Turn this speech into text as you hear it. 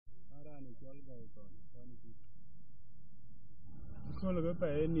Kau lagi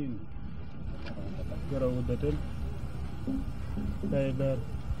pakai ni, kerana betul, pakai ber,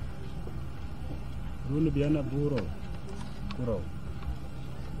 dulu biasa buro, kurau,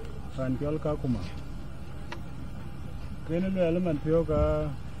 kan jual kakuma. Kena lu elemen pio ka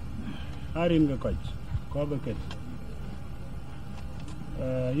arin ke coach, kau beket.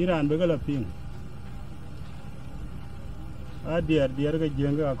 Iran begala ping. Diar ke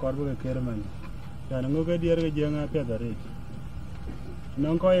jengga akor bege kerman. Jangan ngoke diar ke jengga apa dari.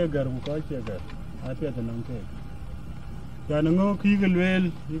 Nongko ye gar buka cekar, apa tu nongke. Jangan ngok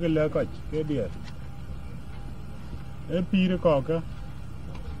kigel le coach ke diar. Pire kaka.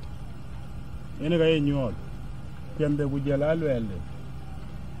 Ini kaya nyuat. Tiada bujala luelle.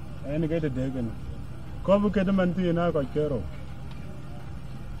 Ini kaya degen. Kau beket mantu ina coach kero.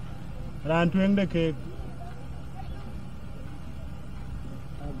 Rantueng de ke.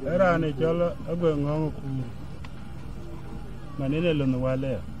 Era ne jolo Aguek Ngong kur manene lon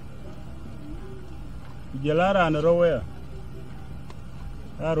wale jelara na rowe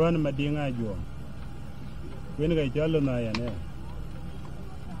arwan madinga Ajuong wen ga jolo na ya ne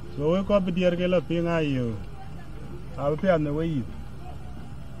so we ko bidier ke la pinga yo aw pe an we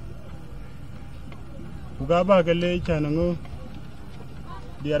uga ba ke le chanango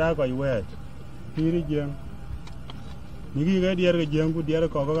diara ko ywe piri jeng Niki ga diar ke jengku diar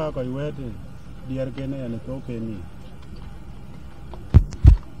ko ka iwet diar kene ane to peni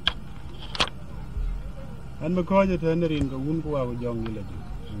an me ko je tenerin ko un ko wa jong ni le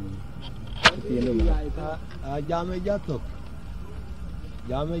tiene ma jame jatok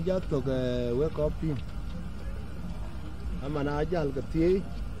we ko pin amana ajal ke ti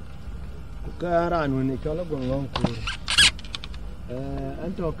ka ran ni ko la Aguek Ngong kur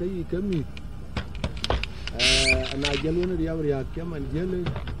an to ke mi ana jaluna dia keman jele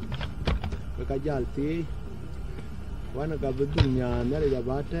ka jalti wana ka bedunya mere ya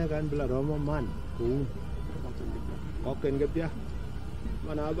bate kan bela romo man ku ko ken ge bia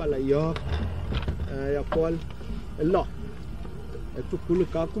mana bala yo ya kol lo tu kul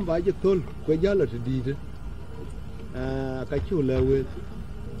ka kum ba je tol ko jala ti di ka chule we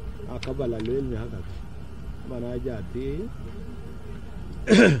aka bala le mi haka mana jati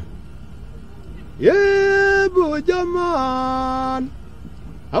Ye bu jaman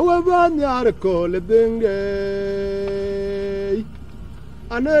hawa ban yar ko le benge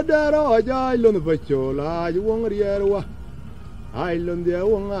ane daro jai lon bachola Ajuong rierwa ai lon dia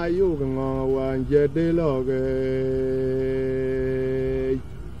wong Ajuong Ngong wan je de loge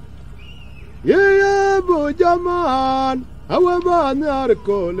ye bu jaman hawa ban yar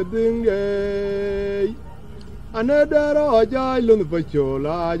ko le benge ane daro jai lon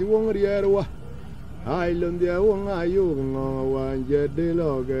bachola Ajuong rierwa ai lon dia wong Ajuong Ngong wan je de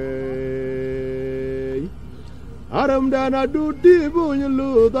loge aram dana du di bunyi lu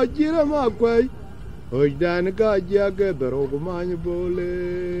ta jira ma kwai oj dan ka jage daro kumanya bole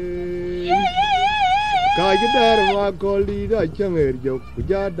ka jidar ma koli da changer jok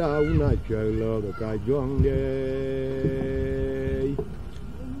kujada una chalo ka jonge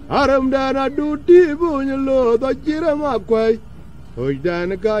aram dana du di bunyi lu ta jira ma kwai oj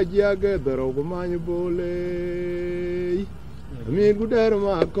dan ka jage daro kumanya bole Amin gudar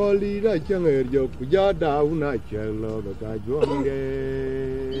ma koli da changer jok kujada una chalo ka jonge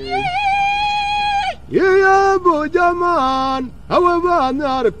ya bu jaman hawa ban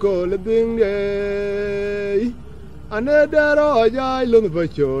yar ko le binge ane daro jai lon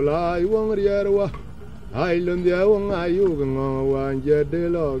bachola Ajuong rierwa ai lon dia wong Ajuong Ngong wan je de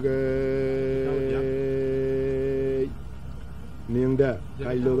loge ningda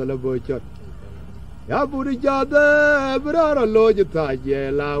kai lo la bochot ya buri jade brara lo jita je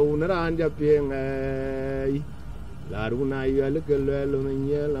la unran ja pieng la runa yel ke lo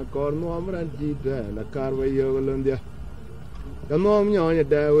nye la kor no amran jita na karwa yo londia ya nom nyonya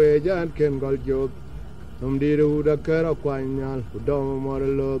de we jan ken gol jot nom diru da kera kwanyal do mo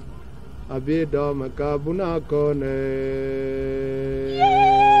lo abi do ma kabuna kone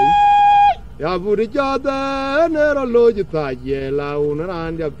ya buri jade ne ro lo jita je la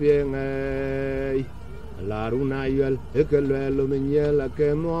unran ja pieng la runa yel ke lo nye la ke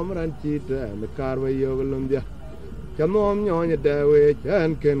no amran jita na karwa yo londia Kanom nyonya dewe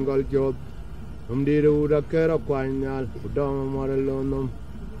chen ken gol job diru da kera kwanyal udom morelonum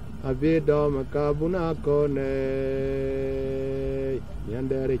abidom kabuna kone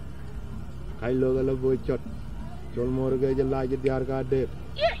yandere kailo gala bochot chol morge jala diar ka de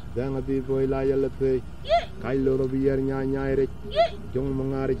dang abi boy la yalate kailo ro bier nya nya re jong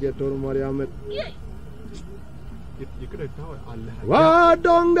mangare je tor moriamet Wa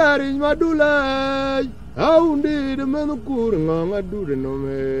dong dari madulai aundi de men kur ngong adude no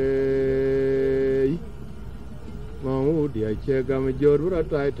me ngong dia chega me jor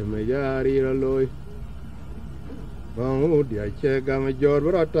bratai te me yari raloi ngong dia chega me jor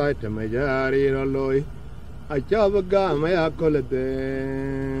bratai te me yari raloi achava ga me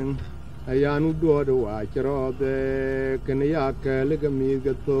akolden ayanu do do wa chrobe ken ya kele ga mi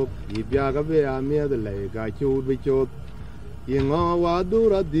ga to ibya ga be amia de le ga chu bi chot ingo wa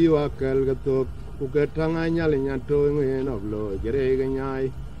dura diwa kel ga to ku ga tanga nyal nya to ngen of lo jere ga nyai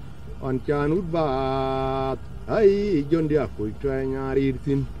on chan ut ba ai jon dia ku twa nya rir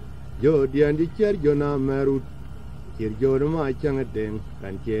tin jo dia di cher jo na merut kir jo ma chang den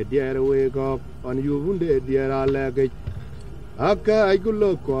kan che dia we go on yu bunde dia ra le ga aka ai ku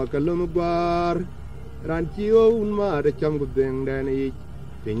lo ko ka lo gwar ran chi o un ma de cham gu den den i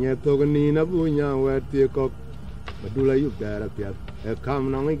pinye to ga ni na bu nya we ti ko madula yu dara piat e kam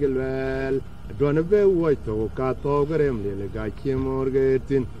na ngi gelwel do na be wo to ka to garem le ga chi mor ge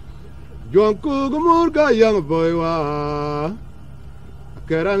tin jon ku gu mor ga yang boy wa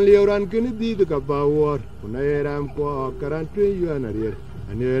karan liuran kin di ka ba wor na eram ko karan tu yu na rir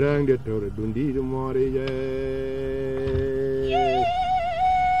ani rang de to dun di mor ye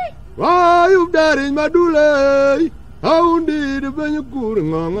wa yu dara madula aundi de ben kur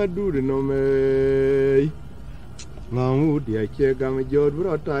ngong adude no me ngong dia chega me jor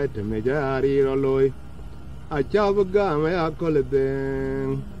bratai te me jari roloi achava ga me akolden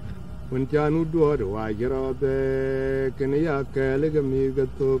un chanu do wa jrobe ken ya kele ga mi ga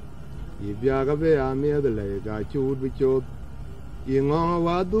to ibya ga be amia de le ga chud bi chot ingo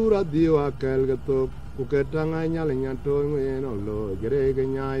wa dura di wa kel ga to ku ke tanga nya le nya to nge no lo jere ga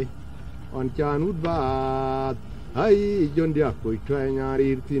nyai on chanu ba ai jon dia ku twa nya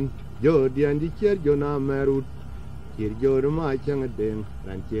rir tin jo dia di cher jo na merut kir jo ma chang den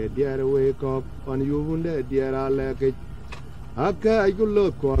ran che dia we ko on yu bunde dia ra le ke aka ai ku lo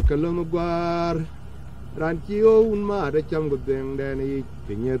ko ka lo gwar ran chi o un ma de cham gu den den i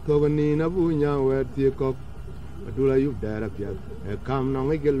pinye to ni na bu nya we ti ko adula yu dara pya e kam na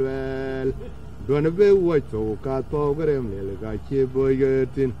ngi gelwel do na be wo to ka to garem le ga che boy ge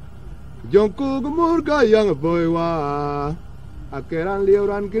tin jon ku gu mur ga yang boy wa akeran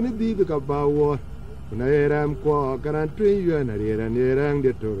liuran kin di ka ba wo na eram ko karan tu yu na ran erang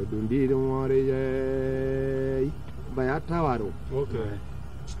de to dun di do more ye baya tawaru Okay.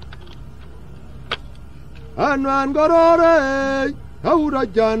 anwan gorore haura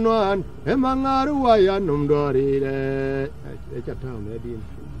janwan emangaru waya num dorire e chata me din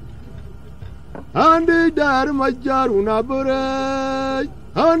andi dar majaru na bure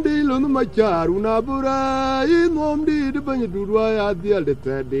andi lun majaru na bure inom di de ban durwa ya dial de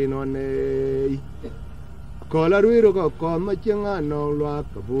tedinone kola ruiro ko kon ma chenga no lwa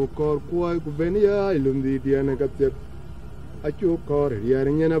ka bu kor kuai ku benia ilum di diana ka tek achu kor riar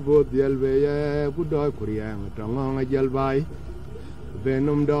nyena bo dial be ye ku do kuriang tonga jal bai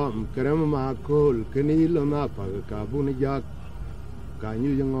benom dom krem ma kol keni lo na pa ka bu ni jak ka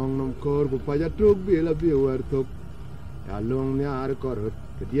nyu ngong nom kor ku pa ja tuk bi la bi wer tok ta long ni ar kor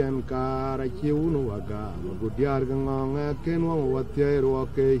ke dian ka ra chiu no waga ma gu diar ga ngong ken wo wa te ro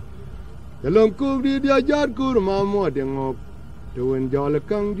ke Long cook did ya jar kur ma mo de ngok to en jol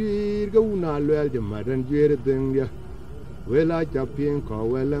kang di ga una lel de ma den jere den ya wela cha pin ko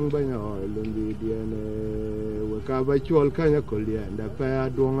welang ba no lun di de ne we ka ba chol ka nya ko le nda pa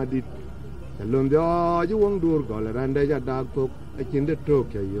dong adit lum de ju wong dur ko le ran de ja dak tok a chin de tok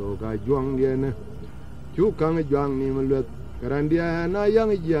ya yo ga juang de ne chu kang juang ni ma le karan dia na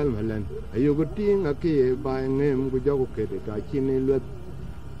yang jal malan ayo ko ting a ke ba ngem ku jo ko ke de ka chin ni le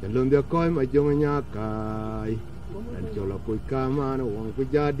lum dia koi ma jong nya kai dan chola ku ka ma no wong ku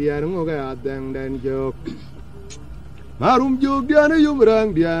ja dia ngo ga dang den jok marum juk dia ne yum rang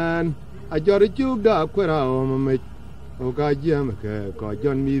dian a jor juk da kwera o ma me o ka jam ke ko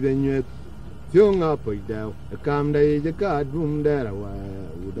jon mi de nyet Yung apa idau, kam dai jaga dum dara wa,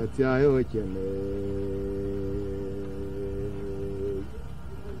 udah tiayo cene.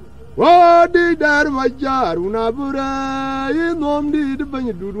 Wadi dar majar unabura, inom di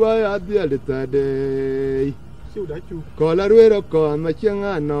depan dua ya dia letade. Sudah cu. Kalau ruero kon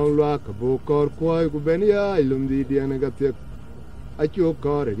macam nong lua kabukor kuai kubenia ilum di dia negatif. Acu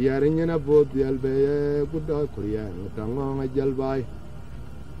kor dia ringnya na bod dia albeye kuda Korea ngtangong ajal bai.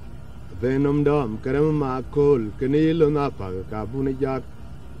 Venom dom kerem makul kenilo napa kabuni jak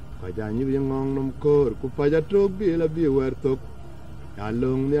kajanyi ngong nom kor ku pajatrok bi la bi wertok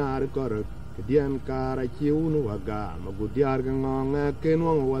alung ni ar kor kedian kara ciun waga magudiar ngong ken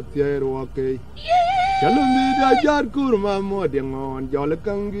wong watier wake Chalum di da jar kur ma mo de ngon jol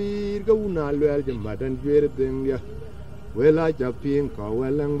kangi ga una lwel je madan jwer ding ya wela cha pin ko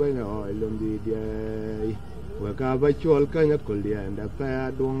welang ba no lum di de we ka ba chol ka nya kul dia nda pa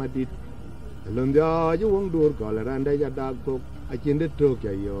dong adit lum dia ju wong dur ko la ran da ya da ko a chin de to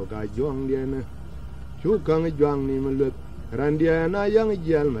ya yo ga jong dia na chu kang jwang ni ma lut ran dia na yang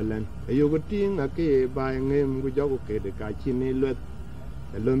jel malan ayu ko ting a ke ba ngem ku jo ko ke de ka chin ni lut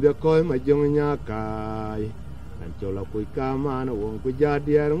lum dia ko ma jong nya kai an chola ku ka ma na wong ku ja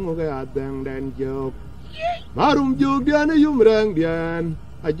dia ngo ga dang den jok marum jok dia na yum rang dian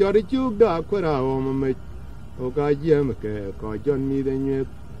a jo de chuk da ko ra o ma me o ka jem ke ko jon mi de nyet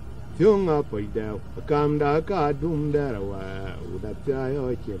thiong a poi da kam da ka dum da wa u da cha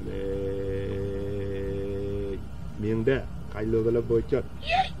yo che le miếng da kai lo ga la bo chot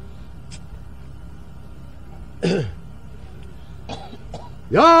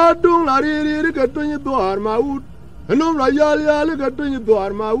ya dung la ri ka to ni dwar ma ut nom la ya le ka to ni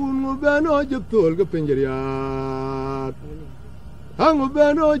dwar ma un ngo be no je tol ga pinjriya hangu be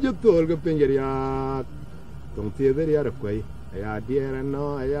no je tol ga pinjriya tong tie de ya kwai ya diera no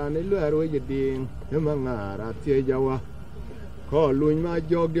ya ni lo ro je ding ma ngara tie jawa ko luñ ma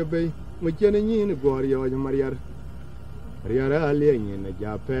jog ge be mo chene ni ni gor yo je mariar mariar ali ni na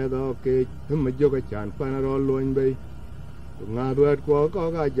ja pe do ke ma joga chan pa na ro luñ be nga duet ko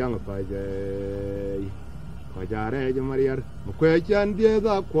ga jang pa je ko jare je mariar mo kwe chan die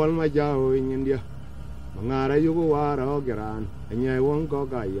da kwal ma ja o nyin dia ngara yu ko wa ro geran nya won ko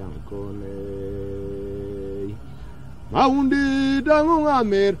ga yang ko ne ma undi dangu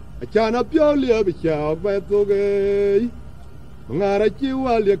ngamer achana pyo lia bi cha ba to ge ngara chi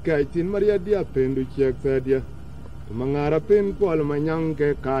wa le kai tin maria dia pendu chek sa dia mangara pen kwal ma nyang ke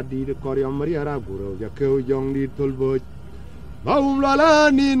ka di ko ri maria ra guro ya ke jong di tolbo Baum la la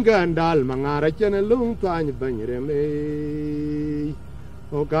nin gandal mangara chene lung tany banyre me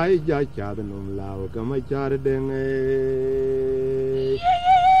o kai ja cha num lao ka ma char deng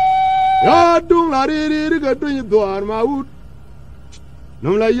ya dung la ri ga tu ni dwar ma ut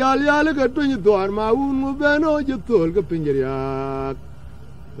num la yal ga tu ni dwar ma un mu beno je tol ga pinjriya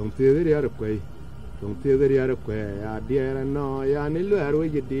tong te de ya kwai tong te de ya kwai ya diera no ya ni lo aro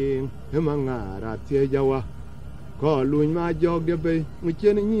je ding he mangara tie jawa ko luñ ma jog de be mu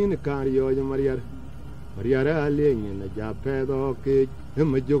chen ni ni kar yo je mariar ale ni na ja pe do ke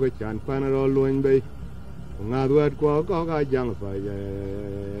ma joga chan pan ro luñ be nga duat ko ga jang fa ye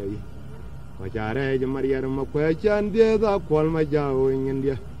ko jare je mariar ma ko chan de da kol ma ja o ngin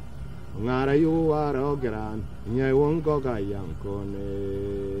dia nga ra yu wa ro gran nya won ko ga yang ko ne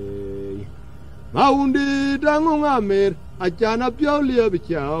ma undi dangu ngamer achana pyo lie bi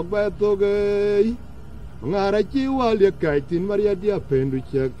cha ba to ge ngara chi wa le kai tin maria dia pendu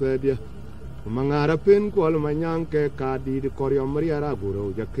chek ta dia mangara pen kwal manyang ke ka di koryo maria ra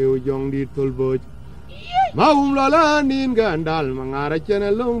guro ja ke jong di tolbo ma la la nin gandal mangara chene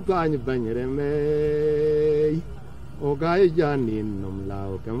long tany banyre me o gai janin nom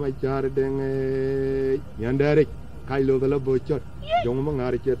lao ka ma char denge nyandere kai lo la bo chot jong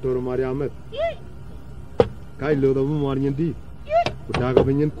mangara che tor maria met kai lo da mo mar nyindi ku ta ga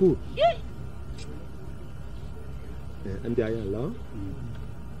benyen ku anh trai là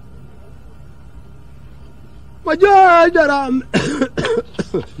mà chơi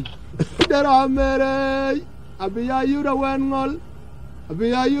daram mere abiya yura wen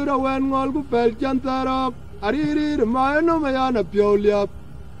ngol ku pel chantarok ariri ma no ma yana pioliap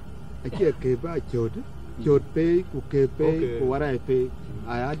ake ke ba chot pe ku ke pe ku warai pe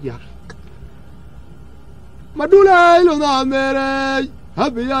aya dia madula lo na mere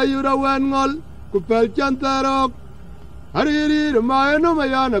abiya yura wen ngol ku pel chantarok Hariri ma no ma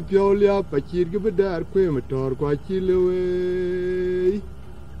yana piolia pa chir ge bedar kwe motor kwa chilewe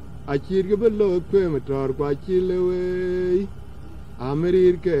a chir ge belo kwe motor kwa chilewe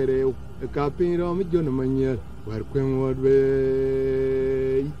amerir kere ka pin ro mi jon manye war kwe wodwe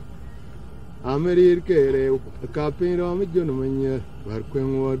amerir kere ka pin ro mi jon manye war kwe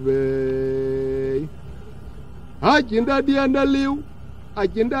wodwe a jinda dianda liu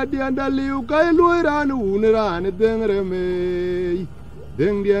Achinda dianda liu kai lui ran unran dengre me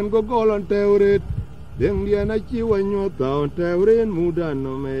deng dian go golon teuret deng dian achi wanyo taon teuren mudan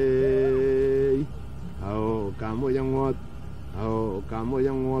no me ao kamo yang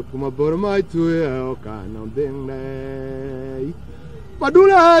ngot kuma bormai tu ao kano deng nei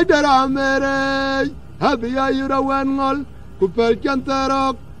padula dara mere habiya yura wan ngol kupel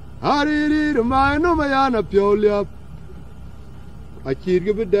chantarok hariri mai no mayana pioliap Achir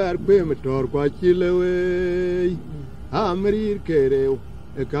ge bedar kwe motor kwa chilewe Amerir kere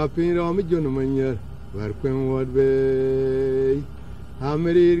e ka pin ro mi jon manye Where Queen would be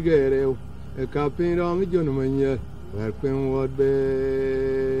Hammered Gereo, a captain on the gentleman, where Queen would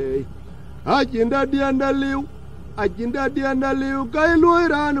be. I can that the under liu, I can that the under liu, Kailu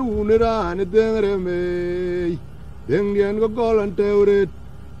ran a wounded on a dinner. Then the end of Golan Tauret,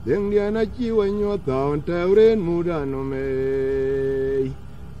 then the Anachi when you're town Tauret Mudano me.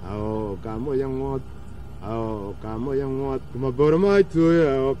 Oh, come on, young what? Oh, come on, young what? Come aboard my two,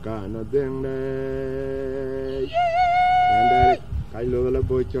 oh, can a ding day. And I love a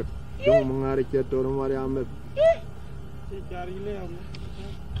butcher. Don't marry a total Mariam.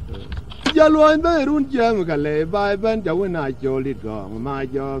 Jalwan Berun Jamgale, by Benta when I jolly gong, my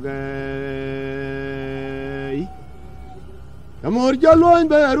jog. A more Jalwan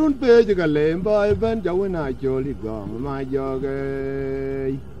Berun Pagale, by Benta when I jolly gong, my jog.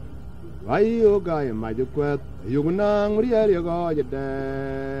 Why you guy, my quet, you nang really go your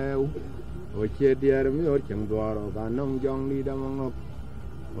day. O che dear me or Changdoro, Ganong Jong leader among up.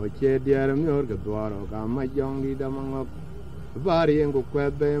 O che dear me or Gadwaro, Gamma Jong leader among up. Varying go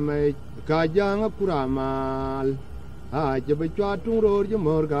quet they make Kajang Kuramal. Ah, Jabachua Tung Road, your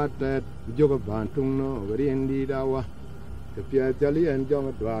more got that, Jogabantung no, very indeed our. The Piatali and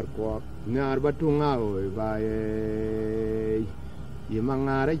Jong Dwarquak, Narbatunga by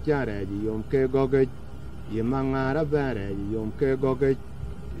Yamangara Jaredi, Yom Ke Gogget, Yamangara Baredi, Yom Ke Gogget,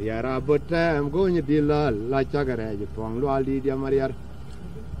 Yara Bota, I'm going to deal like Chagarej, Pong Lualdi Mariar.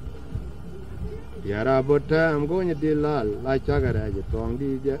 Yara Bota, I'm going to deal like Chagarej, Pong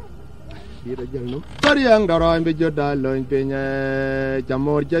Dija. Sorry, young Doran, be your darling, Pena,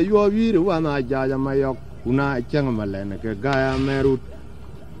 Jamorja, you are really one I judge my yok, Una Changamalan, a guy Merut.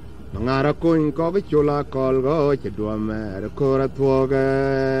 Mangara coin cockachula call go to do a mare, cora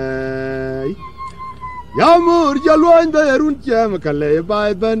tuoga. Yamur, Jalwan, the Run Chamacale,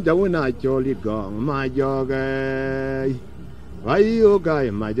 by Ben, Jawina, Jolly Gong, my jog. Why you guy,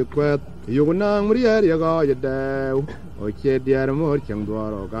 my quet, you nang Maria, you go your day. O che dear more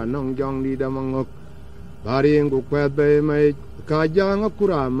Changdoro, Ganong Jong leader among Baring go quet bay, my Kajang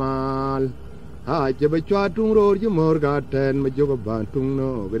Kuramal. Ah, Jabachua Tung Road, you more got 10, Majogabantung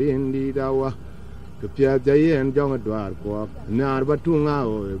no, green lead our. The Pia Jay and Jong Dwarquak, Narbatunga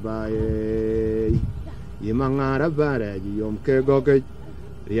by Yamangara Barrage, Yom Ke Gogget,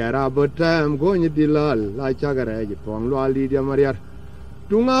 Riarabotam, going to Dilal, like Chagarage, Pong Luali Mariar.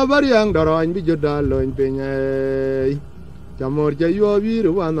 Tunga Variang Doron, Bijodalo in Pena. Jamorja, you are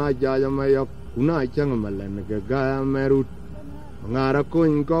the one I judge my up, Una Changamalan, Gaya Merut. Ngara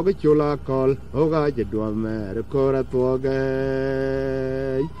coin cockachula call, Oga Jedwame, the Cora Tuoga.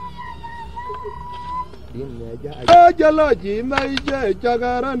 Oh, Jaloji, my Jay,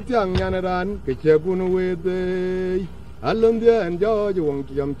 Jagaran Tiang Yanaran, Kichapun with the Alundia and George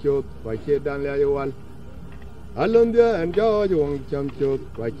won't jump chop, by Chedan Layawal. Alundia and George won't jump chop,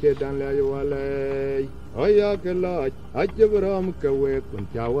 by Chedan Layawale. Oh, Yakalot, I Jabaram Kawek, and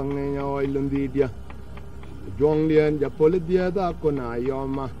Chawang in Oilandidia. Ajuong Lian, Japolidia da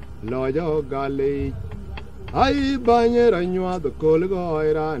Conayoma, Loyo Gali. I banyer and you are the Coligo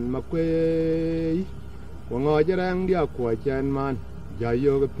Iran, Macquay. Wangajarang dia Quachan man,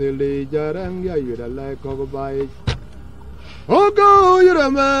 Jayo Pili, Jaranga, you'd a like of bite. Oh, go, you're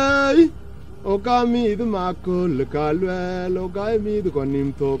a may. Oh, come me the Macul, the Calwell, oh, guy me the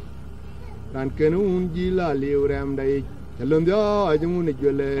Conim top. And Canun Gila, Liuram Day, Telundia, I don't want to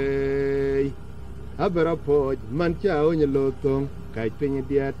jolly. Abera Port, Mancha on your low tongue, Kite Pin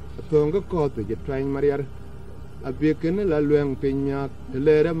Diet, a tongue of court with your train Mariar. A beacon a luang pignac, the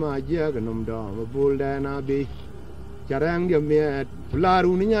letter my jaganum dom, a bull dan abbey. Charang your meat,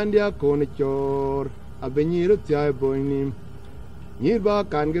 Flaruniandia cornichor, a benir of Tia boinim. Nearby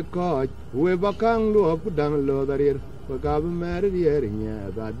can get caught, whoever can do up down low the rear, for government married here in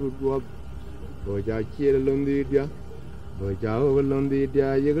ya, that would work. Boja cheer Lundidia. Boja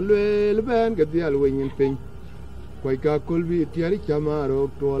Lundidia, you will ban get the Alwing thing. Quaika could be Tiari Chamaro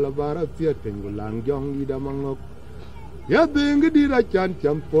to all about a theatre, Lang Jong lead among up. Ya being a dear I can't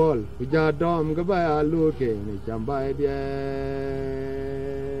jump Paul, which are dumb goodbye, I look in it, jump by the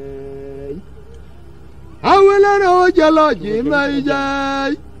I will know Jaloji, my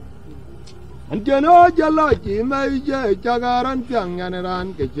jay. And you know Jaloji, my jay, Jagaran Tiang and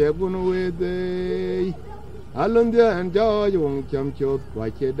Ran, Kachapun with the Alundia and George won't jump short,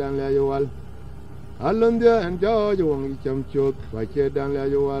 watch it down there you all. Alundia and George won't jump short, watch it down there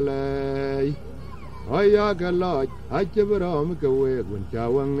you all. Oh, ya Galot, I never make away when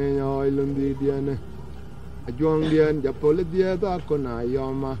Chawang and Oilundi Diana. Ajuong Lian, Japolidia,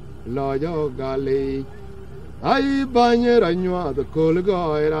 Conayoma, Loyo Gali. ai banye ranywa the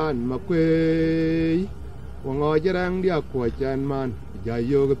kolgo iran makwe wongo jarang dia kwa chan man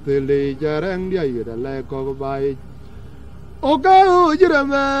jayo gtele jarang dia yuda le ko bai oga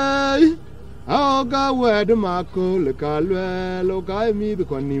ujirame oga wed makul kalwe loga mi be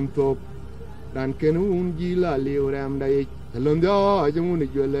konim tok dan kenun gila liuram dai Londo jamun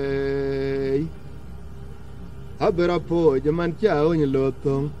jole abera po jaman chao ni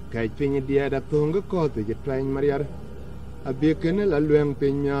lotong kai pin dia da tong ko te train mariar abi ken la luang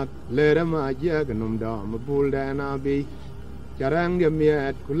pin yak lera ma ja ganum da mabul da na bi charang dia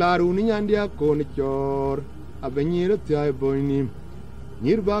miet kularu ni nyan dia ko ni chor abenyi ro tai boinim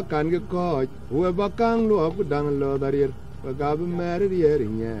nirba kan ge ko we ba kang lu ab dang lo darir ba ga be mer rier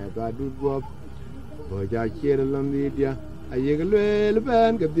nya ba du go bo ja chier lam di dia ayeglu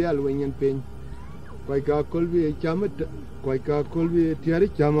ben ke dia lu nyen pin koi ka kolbi chamat koi ka kolbi tiari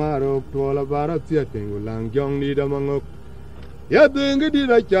chamaro tola bara tia tengu lang jong ni da mangok ya dengi di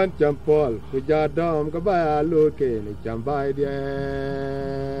na chan champol ku ja dom ka ba lu ke ni chambai dia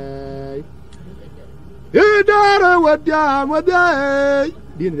idara wadia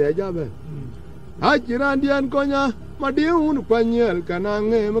din de jabe achiran dian konya madiun kwanyel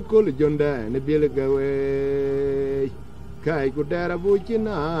kanange makul jonda ne bil gawe kai ku dara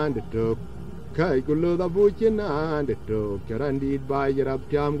buchina de tok kai ku lo da buchina de tok karandi bai rap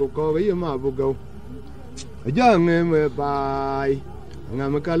jam ko ko yema bugo ajang me bai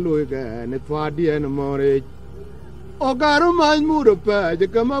ngam ka lu ga ne twa die no more o garu man mu ro pa je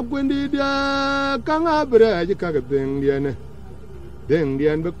kama kwendi dia kanga bre je ka ga deng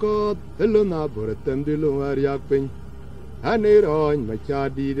dien be ko lo na bor tem di lo ar yak pin ane ron ma cha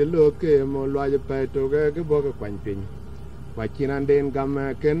di de lo ke mo lwa je pa to ga ke bo ka kwan pin Wachinan den gam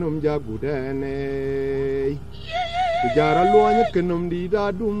kenum jagu dene Jara luanya kenum di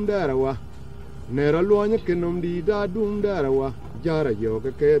da dum darawa Nera luanya kenum di da dum darawa Jara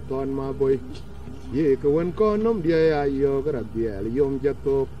yoga ke ton ma boy Ye ke wen konom dia ya yoga rabiel yom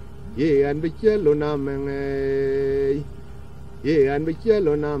jatok Ye an bichelo na menge Ye an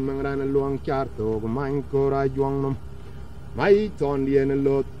bichelo na mengrana luang charto man ko ra juang nom Mai ton dien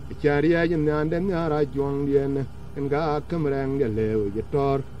lot charia jem nan den ra juang dien Nga kamrang dia lew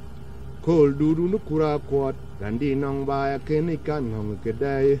jetor kol dudu nu kura kwat gandi nong ba keni kan ngong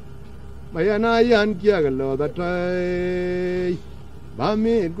kedai mayana yan kia galo da tai ba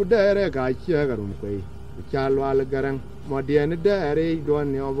mi ku dere ka chia garum koi chalwal garang modien dere don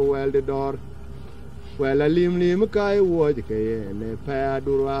ne overwel de dor wela lim kai wo je ke ne pa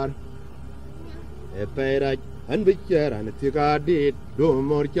durwar e pera an bichera ne tika dit do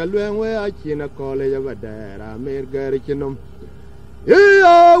mor chalwen we a china kole ya badera mer gar chinom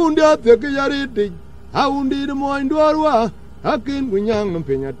ya undia te ke yari ti ha undi de mo indorwa hakin bunyang no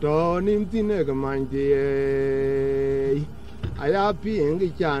penya to nim tine ga manje aya pi ngi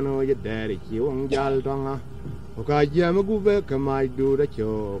chano ye dere chi wong jal tonga o ka jam gu be ka mai du da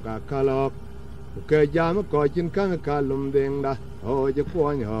cho ka kalok o ka jam ko chin kan ka lum deng da o je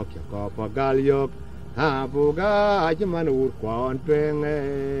ko nyok ko pa gal yok ha buga ajaman ur kwan twenge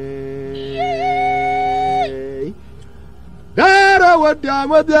dara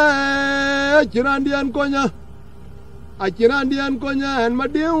wadamade achirandian konya en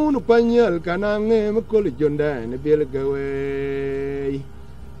madiun panyel kanange makol jonda ne bil gawe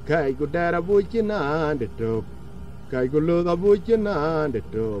kai ku dara buchina de tok kai ku lo da buchina de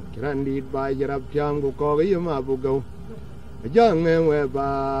tok randi bai jarap jam ko yema bugo ajang we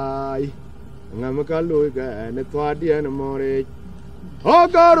bai ngam ka lu ga ne twa dia ne more o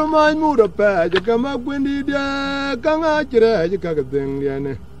garu mai mu do pa je kama gwendi dia kanga chire je ka ga deng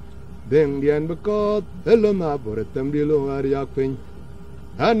dia be ko hello ma bor tem di lo ar yak pin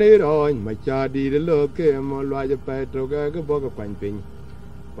ane roin ma cha di de lo ke mo lwa je pa to ga bo ka pan pin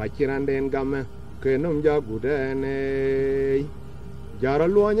pa chiran den gam ke nom ja gu de ne jara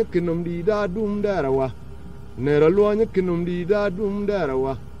lo nya kinum di da dum darawa Nera luanya kinum di da dum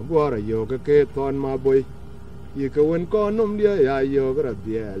darawa Guara yoga ke ton ma boy Yika wen konum dia ya yoga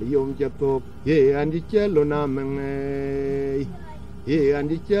rabiel yom jatok Ye andi chelo na menge Ye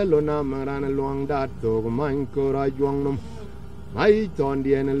andi chelo na mengrana luang dat tog man ko ra juang nom Mai ton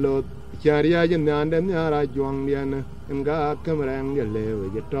dia ne lot Charia jen nandem nyara juang dia ne Nga kamrang dia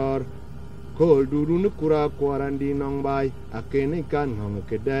lewe jetor Kol duru ne kura kwarandi nong bai Akene kan ngong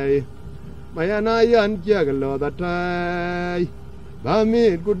kedai Mayana yan kia galo da tai ba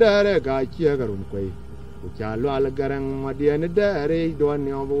mi ku dare ga kia garum koi ku chalo al garang madian dare don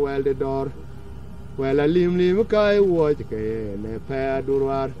ne overwel de dor wela lim kai wo ke ne pa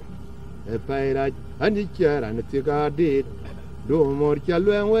durwar e paira ani kia ran ti ga dit do mor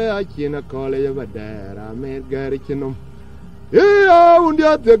chalwen we a china kole ya badera mer gar chinum ya undi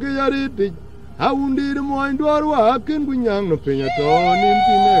ate ke yari ti ha undi de mo ndor wa ken gunyang no pinya to nim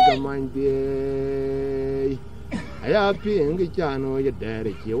tine ka mande aya pingi chano ya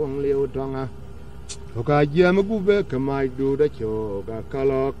dere chi wong liu tonga ka jam gu be ka mai du da cho ka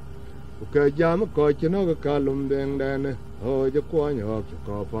kalok ka jam ko chino ka kalum deng den o je ko nyo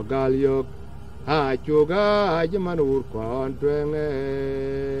ko pa gal yok ha chu ga je man ur kon twen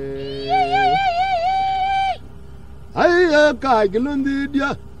ai ka glundi dia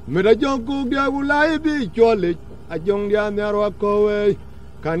me da jong ku dia ulai bi chole a jong dia ner ko we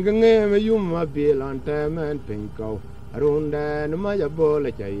kan nge me yum ma bi lan te men pin ko arunda no ma ya bole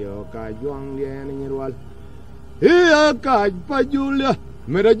chayo ka juang dia ni rwal ia ka pa julia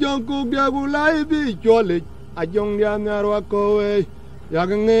me da jong ku dia ulai bi chole a jong dia ner ko we ya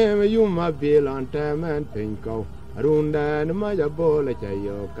nge me yum ma bi lan te men pin ko arunda no ma ya bole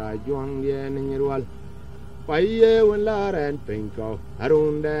chayo ka juang dia ni rwal Paye when la ran pinko,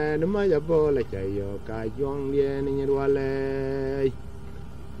 arunda no maya bola chayo ka juang lien in your wale.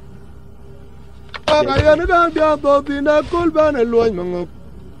 I am down the in a cool ban a loin mango.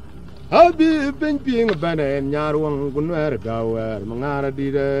 I'll be pinking a banner and yarwang gunwer gower, mangara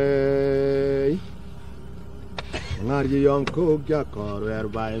dide. Mangarji young cook yakor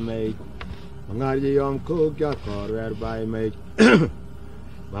whereby make. Mangarji young cook yakor whereby make.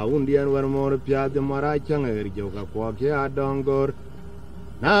 Maundian were more piad the marachang joka quakia dongor.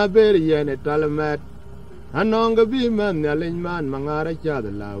 Na berry and a talamet. Anonga beeman, yelling man, mangara chad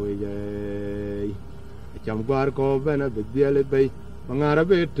lawi. Chamguarco bena the daily bay. Mangara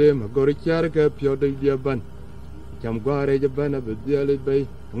bit him, a goricharka pure de diaban. Chamguare bena the daily bay.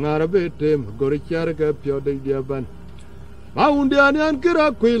 Mangara bit him, a goricharka pure de diaban. Maundian and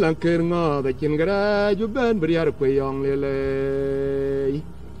Kiraquil and Kirma, the Kingara, you ben briarque young lily.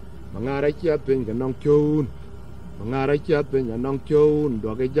 Mangara chiapin ga nong chun mangara chiapin ga nong chun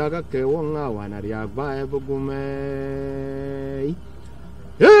do ga jaga ke wonga wana ria ba bu gume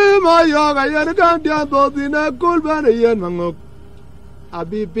ma yoga yen kan dia do dina kul ban yen mangok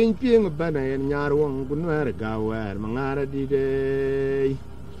abi ping ping ban yen nyar wong gunwer ga wer mangara di de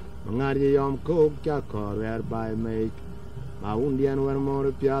mangara yom ko kya kor wer ba me ma undian wer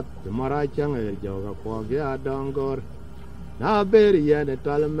mor piat mara chang er joga ko ga dongor Na beri yen a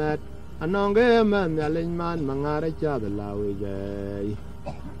talamet, anonga man, yelling man, mangara chad lawi gay.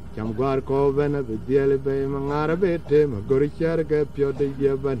 Chamguar coven of the daily bay, mangara bit him, a gorichar get pure de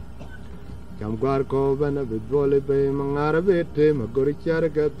given. Chamguar coven of the volley bay, mangara bit him, a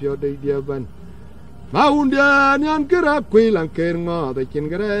gorichar get pure de given. Maundian yan kira quil and kirma, the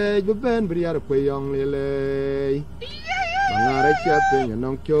kingare, you ben briar quay young lily. Mangara chapping and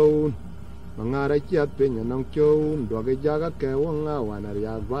non chone. Mangara chiapin and non chone, dog a jaga ke wonga wana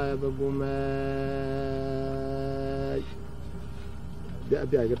ria ba bu me. Dia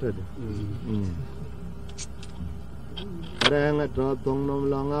get it. Rang a tong nom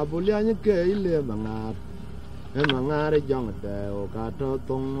long abulian ke ile mangar. E mangara jong de o ka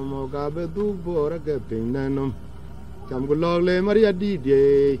tong mo ka be du bora ke pinanum. Cham go le Maria di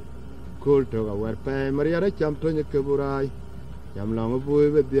de. Kul to ga wer pe Maria ra cham to ne ke burai. Cham long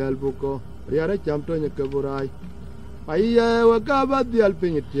bu be dial buko. Riara chamto nya keburai paiya wa kaba dial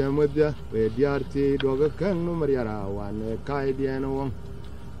pin tiamodya we diarti doga kan no mariara wan kai diano won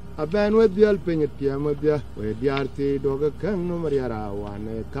aben we dial pin tiamodya we diarti doga kan no mariara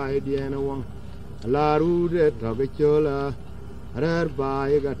wan kai diano won laru de toga chola rar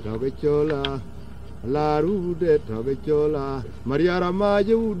bai ga toga chola laru de toga chola mariara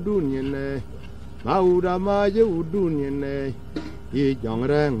maje udunye Mauda maje udunye I jong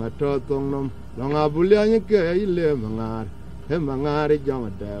reng a to tong nom long a bulian ke ile mangar he mangar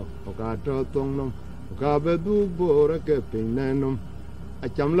jong de o ka to tong nom o ka be du bora ke pinenum a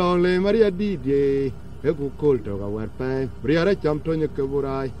cham long le Maria di de he ku kol to ga wer pe briara cham to nye ke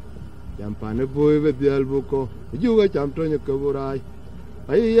burai cham pane boy be dial buko ju ga cham to nye ke burai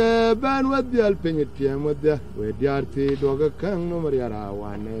ai ban wa dial pinye tiem wa de we diarti do ga kan no Maria ra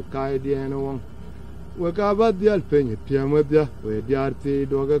wane kai dieno won we ka ba dial penye tiamodya we diarti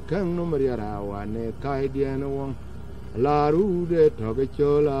doga kan no mariara wane kai dieno won la rude toga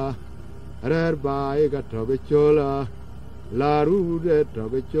chola rer bai ga toga chola la rude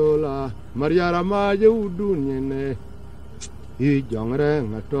toga chola mariara maje udunye ne I jongre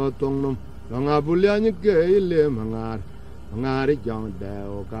ngato tongnom longa bulianye ke ile mangar mangari jong de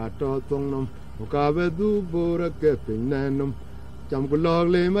o ka to tongnom o ka be du bora ke pinenum cham gulog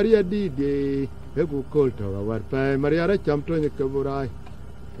le Maria di de Egu kolto war pe Mariara chamto nye keburai.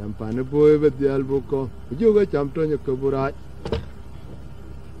 Kampane boy be dial buko. Juga chamto nye keburai.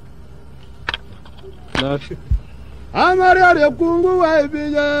 Amaria de Kungu, I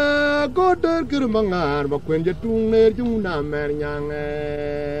be a quarter Kirmangar, but when you tung near Juna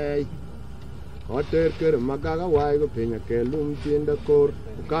Mariang, Hotter Kirmagaga, why the Pinaka looms in the court,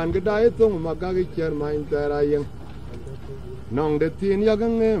 can't get diet on Magagi Chairman that I am. Nong the tin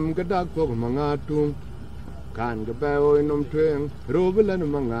Yagan, Gadak Mangatum, can't get bow in them train, Robel and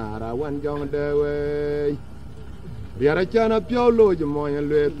Mangara, one young day. Riarachana Piolo, Jamoya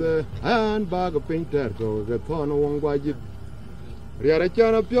later, and bag of painter, go the ton won't wajit.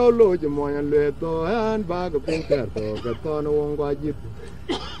 Riarachana Piolo, Jamoya later, and bag of painter, go the ton won't wajit.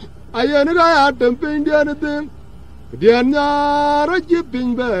 I had them paint anything. Diana, a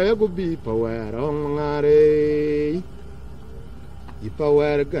jipping bear would be power on Mare. If I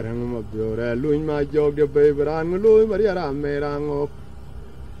were a garam of your loin my jog, the baby, I'm Louis Maria Merang.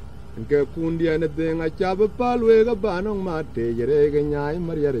 And Kundi anything I chop a palweg a ban on my tea, Regan,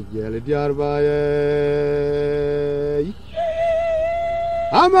 Maria Jelly Jarvay.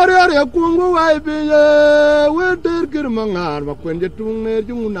 Amaria Kungu, I be a winter Kirmangar, but when you tung near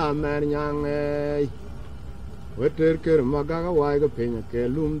Juna Mariang. Winter Kirmagaga, why the Pinaka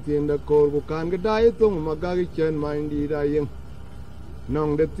loomed in the cold, who can't get diet on Magagi Chen, mindy dying.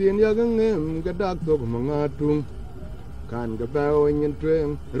 Nong the tin yagang name, Gadak Mangatum. Can go bowing in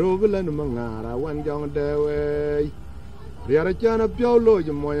train, Robel and Mangara, one young day. Riarachana Piolo,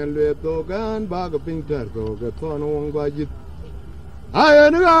 Jamoya Leto, and bag of pink turtle, the ton won't budget. I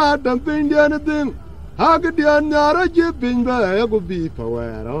ain't got them pink anything. How could the Anara jipping by a good beef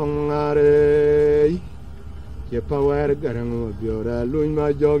aware on Are? Chip aware, Garang of your loin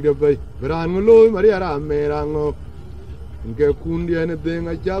my jog the bay, but I'm Louis Maria Merango. And get Kundi anything,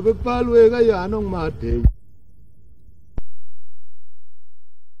 I chop a palweg a yarn on my tea.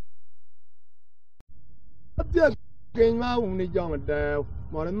 Game my only young adele,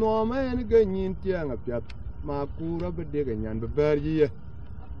 more than normal and a gain tiang of yet, my cool up a digging and the berry.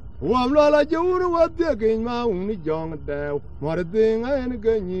 One lola Joe, what the game my only young adele, more a thing I ain't a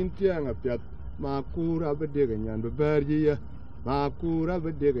gain tiang of yet, my cool up a digging and the berry, my cool up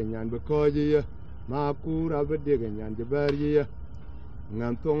a digging and the coy, my cool up a digging and the berry.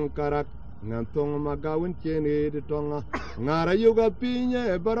 Nantong Karak, Nantong Magawin Kenny, the Tonga. Ngara yuga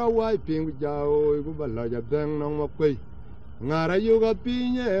pinya bara wiping jao gubalaja dang no makwe. Ngara yuga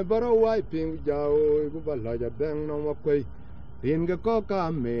pinya bara wiping jao gubalaja dang no makwe. Tinga koka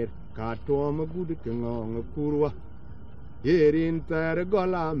mer ka to magudu ngong kurwa. Yerin ter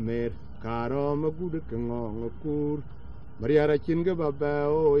gola mer ka ro magudu ngong kur. Maria chinga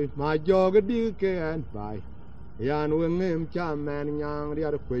babao ma joga di ke an bai. Yan wingem chaman yang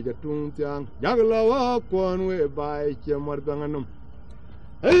riar kweja tung tiang jaglawa kwon we bai chemardanganum.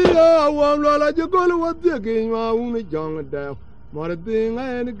 Hey, one lola jugol what the game ma uni jong da. Marding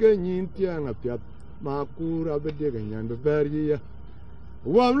and gain tiang a piat ma kura bedigan and the berry.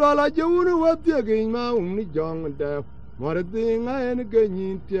 One lola junu what the game ma uni jong da. Marding and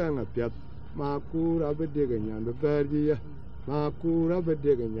gain tiang a piat ma kura bedigan and the berry. Ma kura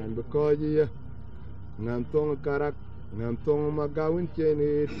bedigan and the coy. Ngantong Karak, Ngantong Magawin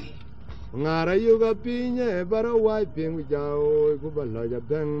Chenit. Ngara yuga pinya bara wiping jao gubalaja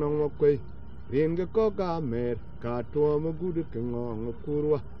dang no makwe. Ringa koka mer ka to magudu ngong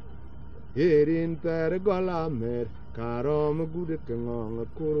kurwa. Yerin ter gola mer ka ro magudu ngong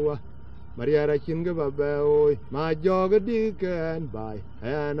kurwa. Maria chinga babao ma joga di ken bai.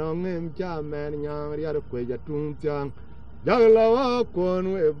 Anong em cha men nyang ria kweja tung tiang. Jaglawa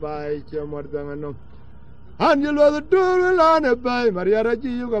kon we bai chemardanganum. And you know the door on a bay, Maria,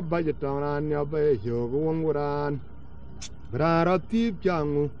 you got budget on your bay, you go on Guran. Brara tip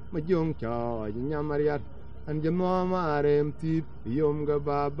young, my young child, Yamaria, and your mamma am tip, Yonga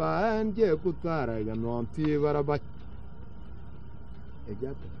Baba, and Jekutara, and one tea were a bat.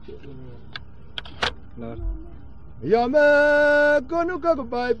 Yame, Konuka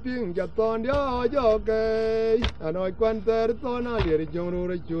by Ping, Jaton, your gay, and I quanted on a little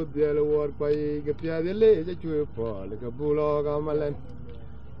John shoot the work by Gapia the lady to fall like a bulldog on my land.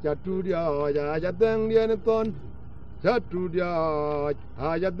 Jatudia, Jatang the Anaton, Jatudia,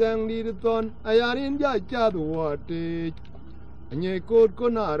 Ajatang the ton, I are in Jachat water. And ye could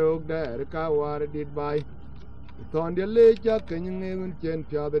Conaro there, Kawar did by. Ton the lake, can you name Chen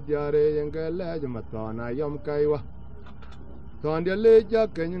Pia the Diare and Galajamaton, I am Kaiwa. Ton the lake,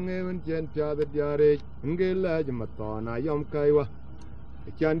 can you name Chen Pia the Diare and Galajamaton, I am Kaiwa.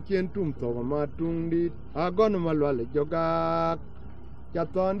 A chan tum to ma tung dit, a gon malwale joga.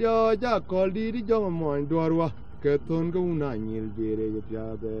 Chaton dio, ja call di jong moin dorwa, Keton go na nil jere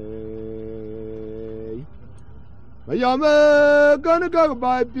piade. mà yom cái nó có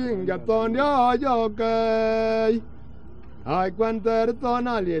bài pin gặp toàn yo cái ai quan tâm toàn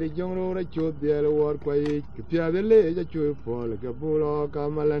là liền trong rồi là chút điều war quay cái phía bên lề cho chui phô là cái bù lo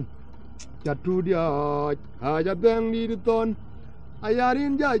kamalan chặt tu dia ai chặt đang đi toàn ai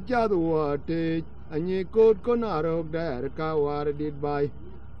arin ja chặt wate anh cốt con arok đại cả war đi bay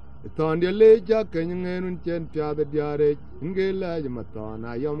toàn dia lệ cha cái những người nun chen phía bên dia re nghe lại mà toàn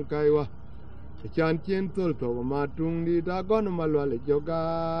ai yom cái wa chan chen tul to ma tung đi ta con mà lo le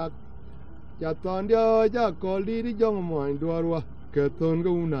joga cha toàn dia cha call đi jong moin duarwa ke ton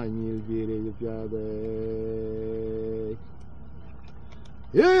go na ni vire phía bên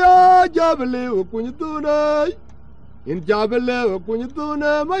ya jabele ku ni tu nei in jabele ku ni tu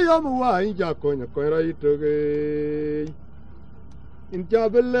ne ma yom wa in ja ko nya ko ra itu ge in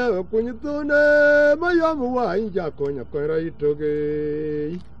jabele ku ni tu ne ma yom wa in ja ko nya ko ra itu ge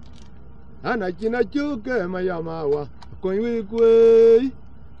ana china chu ke ma yama wa ko wi ku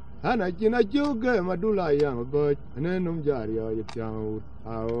ana china chu ke ma du la yang ba ne num ja ri yo ya chang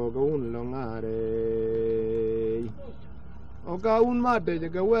a o go un lo ngare o ka un ma de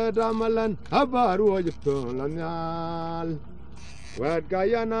ga we da malan habaru o jito la nyal we ka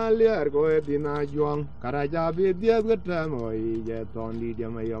ya na ler go e dina juang karaja bi dia ga ta moi je ton di dia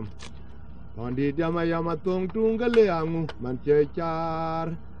ma yam tung tung ga le angu man che char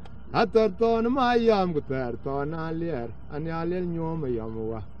atar ton ma yam gu ter ton a ler an ya le nyo ma yam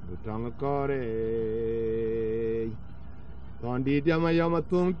wa bu tang ko re ton di dia ma yam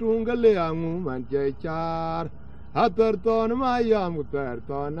tung tung ga le angu man che char atar ton ma yam gu ter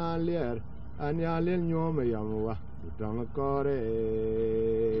ton a ler an ya le nyo ma yam wa bu tang ko re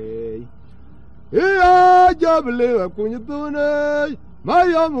ya jable wa ku ni tu ne ma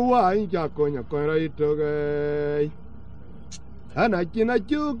yam wa in ja ko nya ko ra itu ge ana china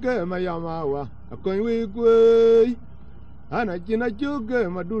chu ke ma yama wa ko wi ku ana china chu ke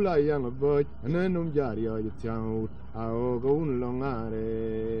ma du la yang bo ne num ja ri yo chang a o go un lo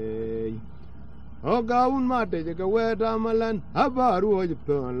ngare o ga un ma te ke we da malan habaru o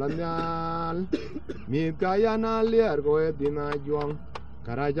jito la nyal mi ka ya na ler go e dina juang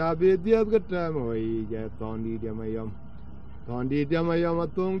karaja be dia ga ta moi je ton di dia ma yam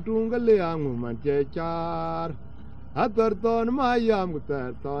tung tung ga le angu man che char atar ton ma yam gu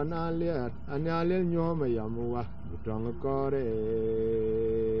ter ton a ler an ya le nyo ma yam wa bu tong ko re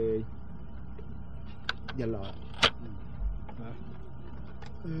jalo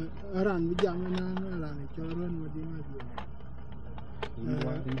aran bi jam na aran choron ma di ma di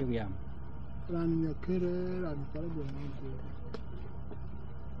Induk yam. aran nya kere aran kala bo ma di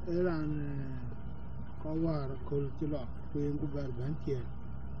aran ko war ko ti lo ko ngu bar ban tie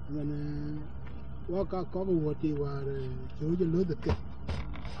mana wa ka ko wo ti war chu je lo de ke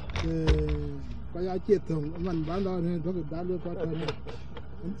ko ya che thong man ban do ne do da lo ko ta ne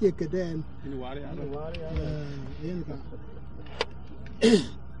an che ke den Ini wari ada. yen ka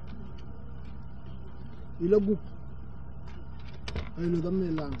ilagu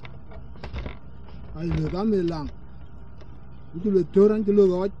ay lo dam lang itu le toran itu lo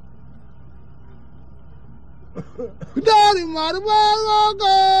goj dari marba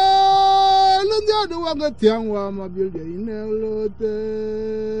ga lo dia do wa ga tiang wa ma bil de ine lo te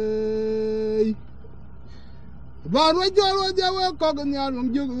barwa jolo de wa ko ga nya lum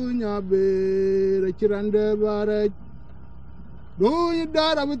jugu nya be re chirande bare Doi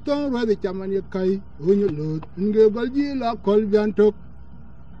dara bitong rade chaman ye kai onyo lot nge balji la kol biantok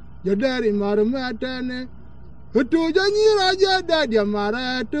jadari marme atane tu janyi raja dadia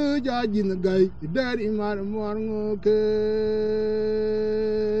mara tu jajin gai dari mar morngo ke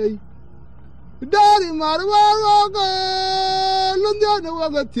dari mar wargo ke lunja no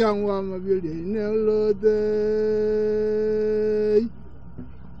waga tiang wa mabilde ne lode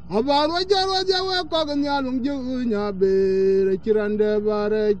abar wajar wa ko nyalung ju nya be re chirande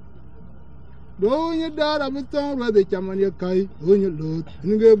bare do ni dara bitong rade chaman ye kai onyo lot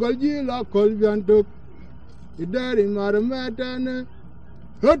nge balji la kol biantok idari mar matane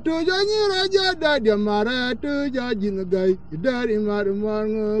hotu janyi raja dadia mara tu jajin gai idari mar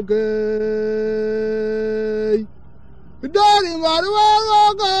morngo ke idari mar wargo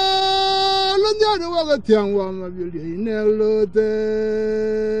ke lunja no waga tiang wa mabilde ne lote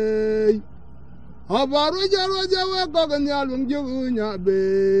abaru jaro jawa ko nyalum jugu nya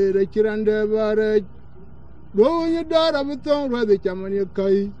be re chirande bare do ni dara bitong rade chaman ye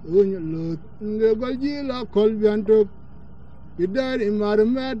kai onyo lot nge balji la kol biantok idari mar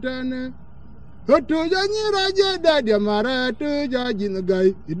matane hotu janyi raja dadia mara tu jajin gai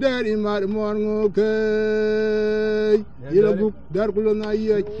idari mar morngo ke ilagu dar kulo na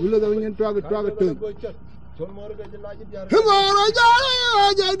ye kulo da nyen twaga tu Himara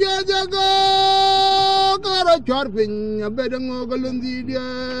jala jaga kara charpin abedang ogalundi dia.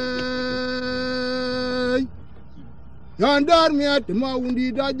 Yandar miat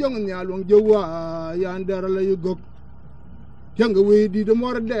maundi dajong nyalong jawa yandar layugok. Janga we di the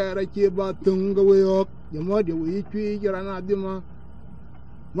more dera chiba tunga we ok yamadi we chui jarana dima.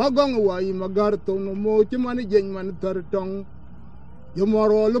 Magong wai magarto no mo chimani jengman tartong.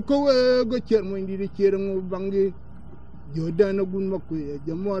 Yamaro lukowe go chermo indi chermo bangi. Jodana gun makwe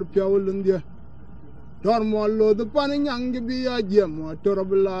jamar piawulundia. Tormo lo the paninyang biya jamo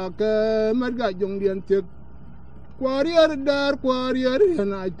torabla ke marga jong diantek. Quarrier dar quarrier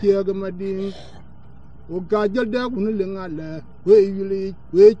yana chiaga mading. O gajal da kunulingala we yuli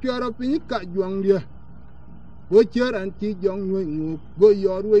we chara pinika juang dia. We charan ti jong ngu go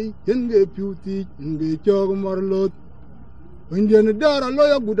your way henge puti nge chog marlot. Indian dara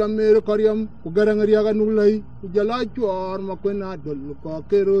loya gudamere karyam ugarang riaga nulai ujala chuar makwena dol ko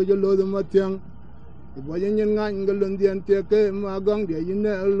kero jalo de matyang iboyen ngan ngalondian teke magang dia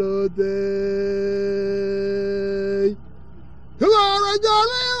yinelote Hara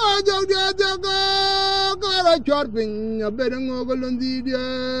jale ajau dia teke kara charping abedang ogalondi dia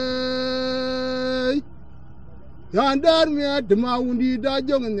Yandar miat maundi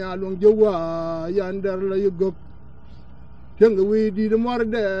dajong nyalong jawa yandar layugok Janga we di the more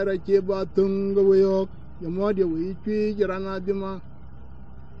there, I keep about Tunga way up, the more we tree, Jaranadima.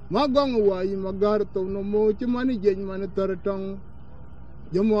 Magong away, Magarto, no more, Chimani, Jayman, Taratong.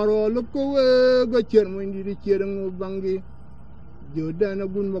 Yamoro, look away, go chairman, the cheering of Bangi. Jordana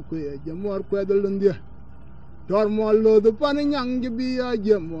Gunmakwe, Jamor Quadalundia. Tormolo, the Pananyang, Gibia,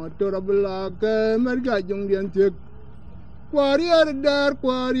 Jamo, Torabala, Merga, Jungian Tick. Quarrier, there,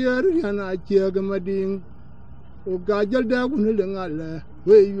 quarrier, and I cheer Gamading. O gajal da kunulingala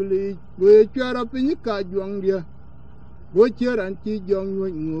we yuli we chara pinika juang dia go cheran ti jong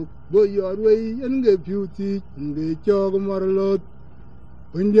ngu go your way nge beauty nge chog marlot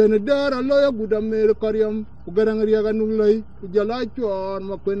Indian dara loya gudamere karyam ugarang riaga nulai ujala chor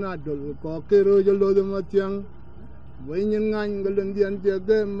makwena dol ko kero jalo de matyang we nyen ngan ngalendian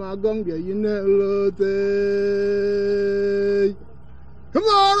tege magong dia yinelote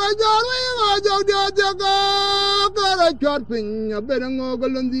Kamara jari ajau dia jaga kara charping abedang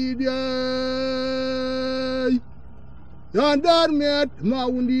ogalondi dia Yandar miat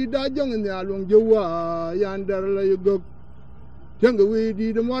maundi dajong nyalong jawa yandar layugok Janga we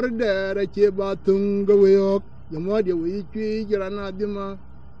di the more dera chiba tunga we ok yamadi we chui jarana dima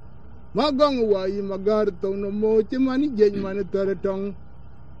Magong wai magarto no mo chimani jengman taratong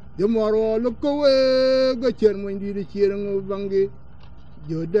Yamaro lukowe go chermo indi the chermo bangi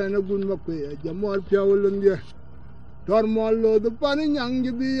Jodana gun makwe jamor piawulundia Tormolo the paninyang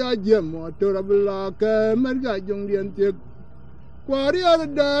biya jamo torabla ke merga jong diantek Quarrier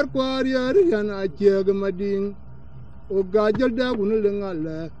dar quarrier yana chiaga mading O gajal da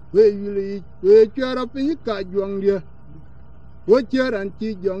kunulingala we yuli we chara pinika juang dia We charan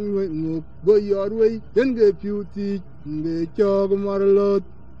ti jong ngu go your way henge puti nge chog marlot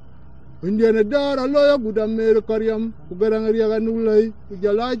Indian dara loya gudamere karyam ugarang riaga nulai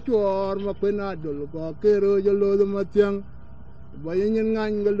ujala chuar makwena dol ko kero jalo de matyang bayen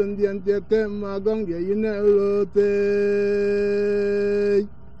ngan ngalondian teke magong dia yinelote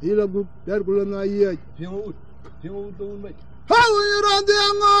ilagu dar kulana ye Piu don me How you run the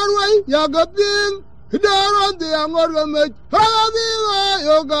Aruei yagaping Daron the Amorga met Halabi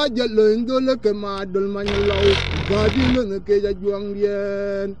yoga jalo indole ke madol manyalau gadilun ke Ajuong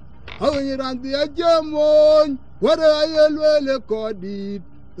yen How you ran the Ajamon? What are you really called it?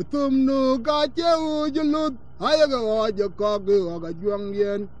 Tumno got you, Julut. I go on your cocky or a young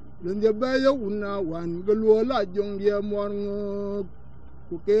yen. Then the Bayo Una one Galula young dear morning.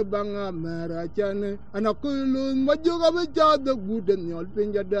 Kuke Banga Marachane and a Kulun, but you have a job the good and your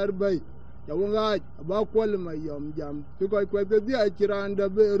finger thereby. Yawanga about calling my yum jam. You got quite the Achiran the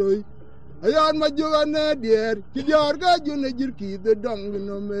Beroi. Ayan majugane dear, Kijarga Junajirki, the dong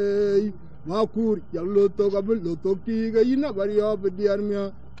no me. Makur, Yaloto Gabeloto Tiga, you never of a dear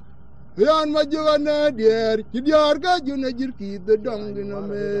mea. Ayan majugane dear, Kijarga Junajirki, the dong no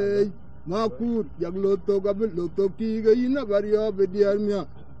me. Makur, Yaloto Gabeloto Tiga, you never of a dear mea.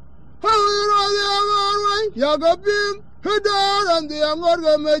 How are you, Yagapim, Hedar and the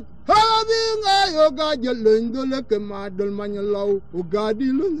Amorga Having a yoga jalungo like a madal manyalau, Ugadi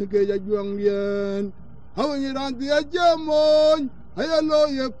Lunke Ajuong. How you run the Ajamon? I allow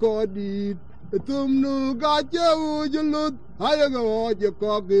your cordid. A tumno got you, Jalut. I go out your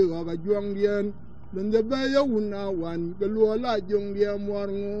cocky of Ajuong. Then the Bayo Una one, the Luala Jungia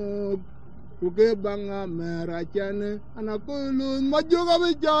Morno. Kuke banga mera chane anakulu majuga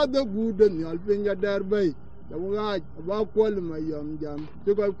bija the good and yalpinga derby. The wag about qual my young jam.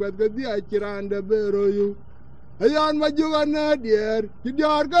 To go quite the achiranda bero you. Ayan majuga na dear.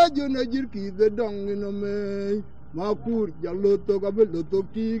 Kidarga juna jirki the dong in a may. Makur jaloto gabeloto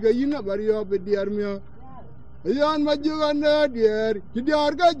tiga yinabario bediarmia. Ayan majuga na dear.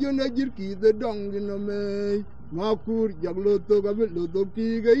 Kidarga juna jirki the dong in a may. Makur jagloto gabeloto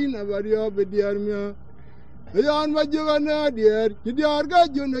tiga yinabario bediarmia. Ayan majuga na dear. Kidarga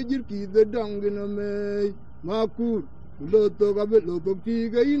juna jirki the dong in a may. Makur loto gabeloto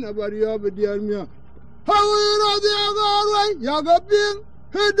tiga yinabario bediarmia. How the Aruei, Yagaping,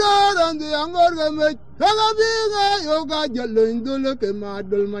 Hedar and the Angorgamate, Tagabing, Yoga Jalun, the look at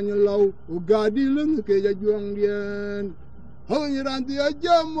Madel Manulau, Ugadilun, Ajuong. How you ran the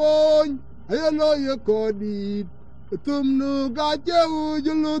Ajamon, I know your cordid, Tumno Gaja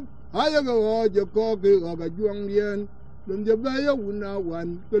Ujulut, I go your cocky or Ajuong, then the Bayo Wuna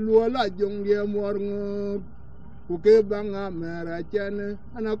one, the Luala Jong Morgan. Kuke banga mera chane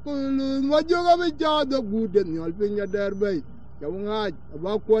anakulu majuga bija the good and yalpinga derby. Yawangaj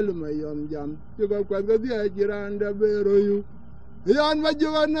about quality yam jam. You go quite the ajiranda bero you. Yan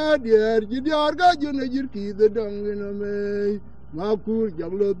majuga na dear, Jidiarga junajirki the dong in a may. Makur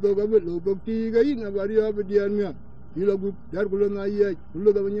jaglo to gabelo to tiga in a varia bediania. You look good, Dargulana yet,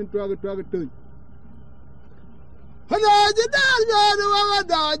 look at when you try to turn. Hanaja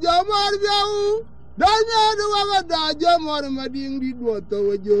Jamar. Danya the Wagada Jamar Mading did what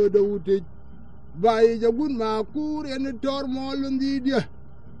the Joe the Wootage. By the good Makur and the Tormol and the idea.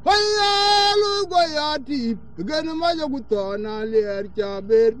 Hiya, Goyati, again a Majaguton, Alier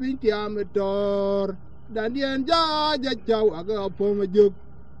Chabir, Pintiamator. Dandian Jaja Chow, upon a joke.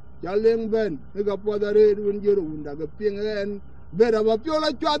 Chaling Ben, make up for the red when you're a ping and better of a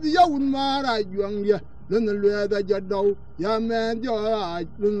pure chat the young Mara, Ajuong. Then the leather jaddo, ya man George,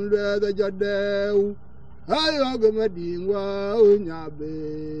 then the leather jaddo. I organizing wow, ya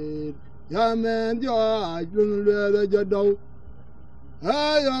bed. Ya man George, then the leather jaddo.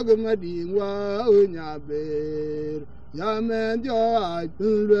 I organizing wow, ya bed. Ya man George,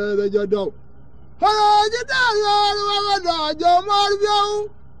 then the leather jaddo. Hello, Jada, Jamar,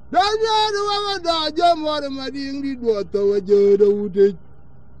 Danya, Jamar, Mading did what the Joe would.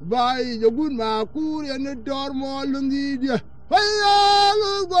 By the good Makur and the Tormol and the idea.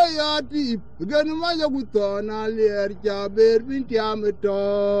 Hiya, Goyati, again Majaguton, Alier Chabir,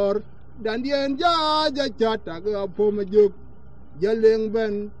 Pintiamator. Dandian Jaja Chataga upon a joke. Yelling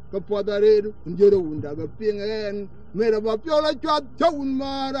Ben, Capodarade, and Jerunda, Ping and made of a pure chat, Town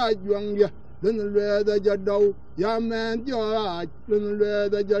Mara, Ajuong. Then the leather jaddo, ya man George, then the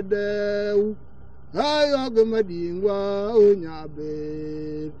leather jaddo. I organizing wow, ya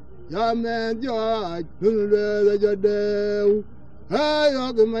bed. Ya man George, the jaddo. I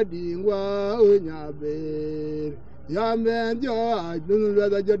organizing wow, ya bed. Ya man George,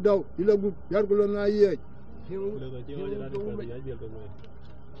 the jaddo. You look good, Yargulana yet. You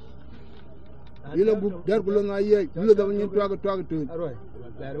look good, Yargulana yet. You look when you talk to it.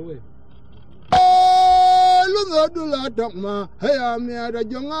 Look at la dogma. Hey, I'm here at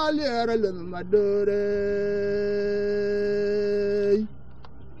Jongali, Madure.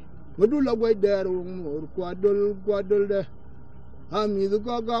 Madula way there, or quaddle. I'm either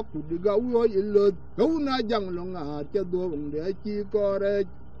Gaga, Kudiga, you load. Go not young long at your door, the key correct.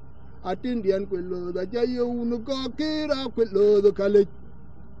 At Indian Quillo, that you go kira, Quillo, the college.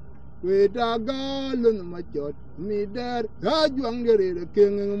 Wait a garland, my jot, me there, Ajuong the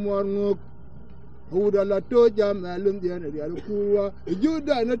king and more. Uda la toja malum dia na dia kuwa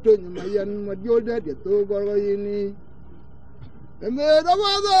juda na tonya mayan majoda dia to gorgoyini emera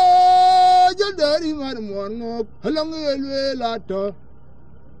wada jadari mar mongo halang elwe la to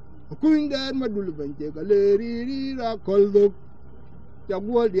kuindar madul banje galeri ra koldo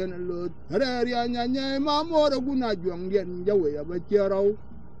jagwol dia na lo rari anya mamoro guna juang dia jawe ya bachero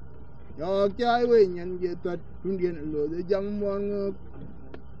yo kai we nyan je tat dia na lo de jang mongo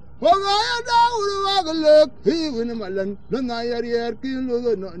I don't know look, he win a malan, the Nayar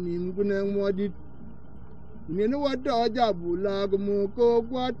kilo, not nim gunang modit. You know what Dajabu Lagamoko,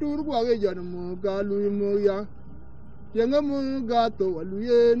 Quatur, Wagajanamo, Galu Moya, Yangamu Gato,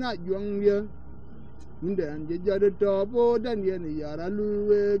 Aluye, not young year. And then you got a top, oh, then Yara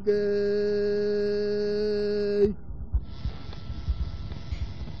Luwege.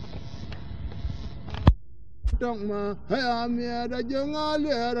 Ma, I am here at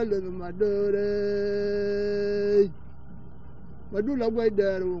Jongali, a little Madure. Madula way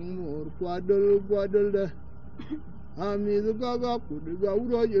there, more quaddle. ami the gaga could go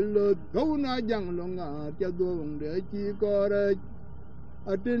royal go na young longa jadong de chi correct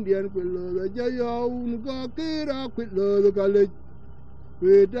attendian quello the jayon go kira quello the college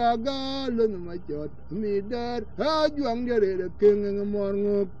with a gallon my chot me dad Ajuong the king in the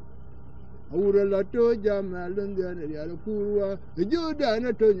morning Ura la to jamal and the other kurwa the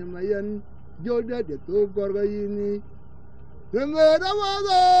Jordan to mayan Jordan the to gorgaini the mera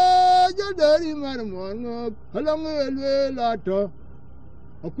was a dirty man morning along a way lato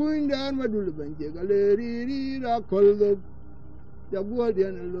a queen down Madula Benjig a lady a cold the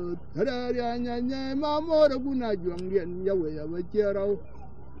guardian load Hararian mamma Guna Juangian Yahweh of a chero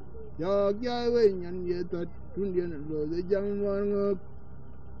Yahweh and yet Tundian load the young one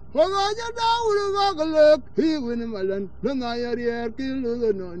Hogaja down a look, he win a melon, Lanaya kill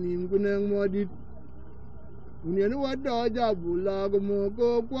the nonim Gunang Modit. Union what Dodja Bulagamo,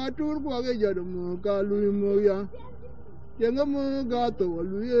 Quatur Quagajamo, Kaluimoya. Yangamo gato,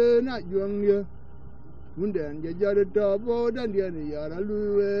 Luye, not young year. Mundan, Jajarata, Bod and Yara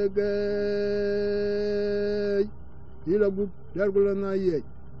Luege. Hilabu, Dargulana yet.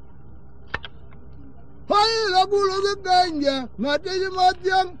 Hey, Ragulo the Ganya, Matty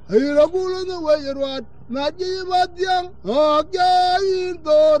Matian, hey, Ragulo the way you what, Matty Matian, oh, Jay,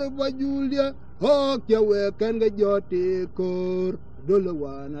 Dora, Julia, oh, Kawe, can get your take or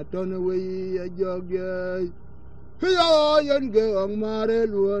Dolawan, I turn away a jog. Hey, and go on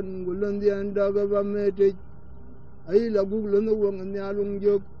Marel one, Gulandian dog of a metic. Hey, Ragulo the woman, the Alung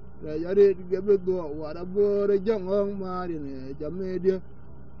joke, I read Gabego, what a boy, a young on Marine, Jamedia.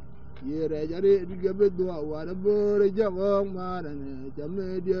 Yere jare digabe dua wara bore jagong marane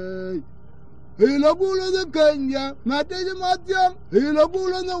jamedia hila bulo de kenya mate matyang hila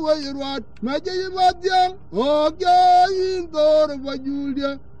bulo na wayrat mate matyang o kya indor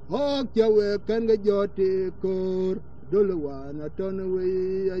bajulia o kya we kan ga jote kor dolwana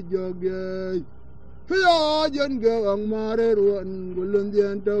tonwe ajogye hila jen gong mare ruan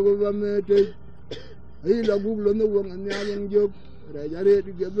gulundian to go mate hila bulo na wong anyang jog Rajare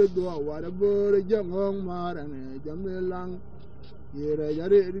to give it to a water young mar and a jamelang. Ye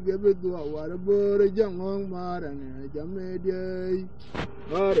rajare to give it to a water young mar and a jamedia.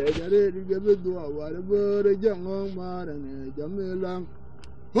 Or rajare to give it to a water young mar and a jamelang.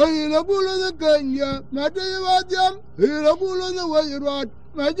 Hey, the bull of the Kenya, Matayam, here a bull on the way rot,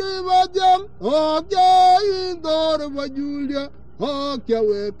 Matayam, oh, Jay, Dora, Julia, oh,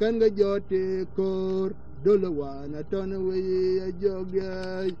 Kawe, can get your take or. Dolawan, I turn away a jog.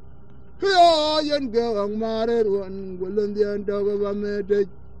 Hey, and go on Mare one, Willandian dog of a metic.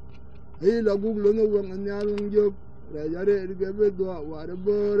 Hey, la Google no one and Yalung joke. Rajare to give it to a water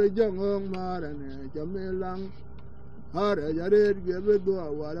board, a young on Mar and a jamelang. Rajare to give it to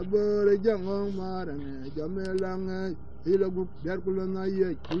a water board, a young on Mar and a jamelang. Hey, la Gook, Derkulana,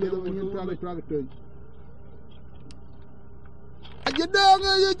 yet, when you track to. You don't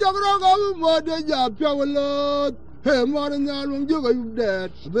know you talk about what the job lot. Hey, more than Yalung joke, you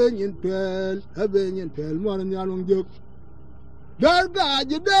dead. A billion 12, more than Yalung joke. That guy,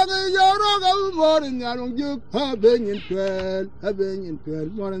 you don't know you're more than Yalung joke. A billion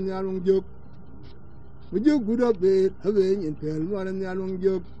 12, more than Yalung joke. Would you good up there? A billion 12, more than Yalung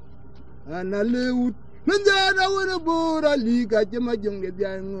joke. And I live. When then I would have bought a leak at your young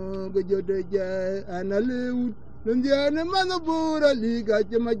young, good your day, and I live. Nandiana Manabura Liga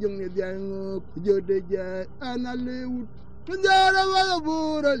Jamajung Yango, Jodeja, and a lew. Nandiana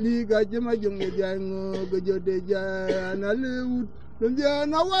Manabura Liga Jamajung Yango, Jodeja, and a lew.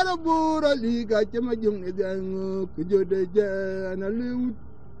 Nandiana Warabura Liga Jamajung Yango, Jodeja, and a lew.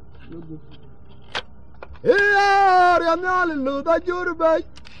 Here, Yanal, that you're back.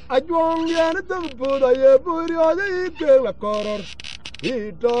 Ajuong Yanathan put a put a corner.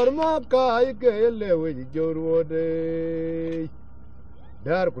 He torma kai ke lewe jorwode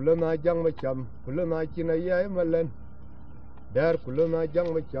dar kulana jang macham kulana china yai malan dar kulana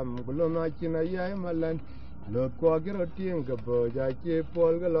jang macham kulana china yai malan lo kwa giro ting ga bo ja che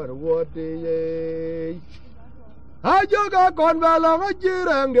pol ga lor wote ye ajo ga kon ba la ma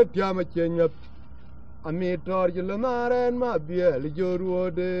jirang de pyama chenyap ami tor jilana ren ma biel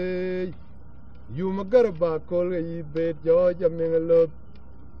jorwode You magarba kol yi bet jo jaming lot.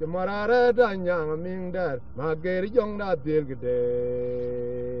 Jamarara da nyang ming dar mageri jong da dil gede.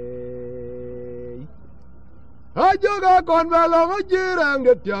 Ajoga kon balong jirang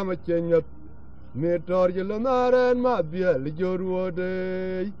de tiama chenyap. Metor jelonaren ma biel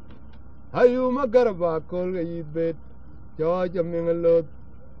jorwode. Ayu magarba kol yi bet jo jaming lot.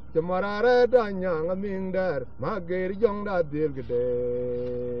 Jamarara da nyang ming dar mageri jong da dil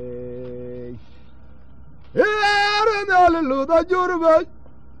gede. Ere ne ale lu da jurbe.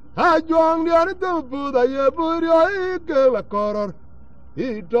 Ajuong dian tu pu da ye burio ke la koror.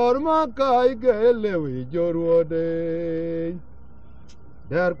 I torma kai ke lewi jorwode.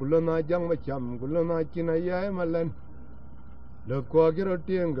 Der kulona jang macam kulona china ye malen. Le ko giro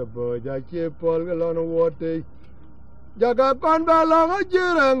tienga bo ja che pol galon wote. Jaga kon balong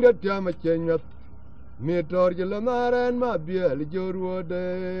ajirang de tiama chenyat. Mi tor jelonaren ma biel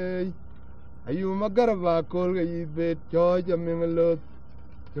jorwode. Ayu magarva kol ga yibet cho jamingalot.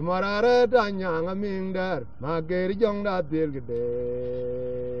 Chumarare danyang aming dar mageri jong da til gede.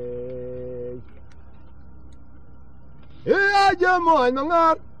 Iya jamoy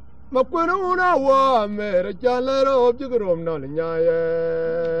mangar makwena una wa mere chalero jigrom no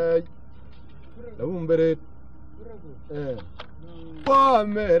nyaye. Lumberet wa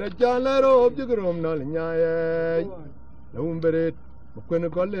mere chalero jigrom no nyaye. Lumberet makwena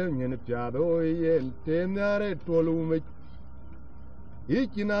kolle nyene piado yen temare tolume.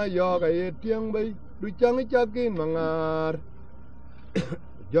 Ikina yoga ye tiang bay du chang chakin mangar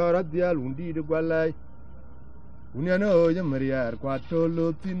jara dial undi de gwalai uniano ya mariar kwa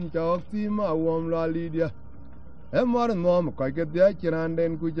tolo tin chok ti ma wom la lidia emar nom ka ke dia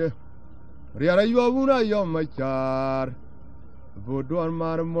kiranden kuje riara yo una yo machar bodon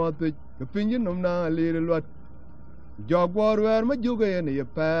mar mot ke pinjin nom na le lot jogwar wer ma juga ne ye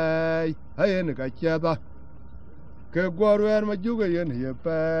pai ayen ka cheda ke gwarwer ma juga yen ye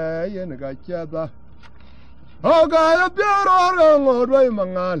pa yen ga chada o ga ya piaro ngoroi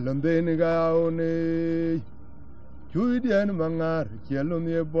mangal lende ga one chui dien mangar chelo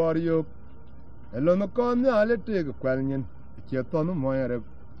ne borio elo no kon ya le te ga kwalnyen che to no moyere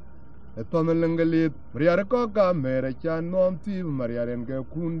e to no lengalit riare ko ga mere chan non ti mariaren ga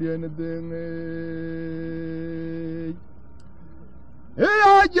kundien denge e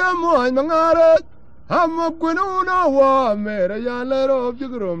ya jamo mangare Hamo kununa wa mere ya lero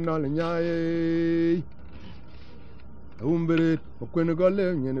jigrom nal nyaye. Umberit okwen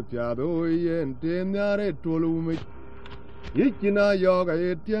gole nyene piado yen temyare tolume. Ikina yoga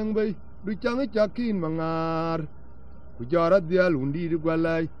etiang bay du chang chakin mangar. Kujara dial undi du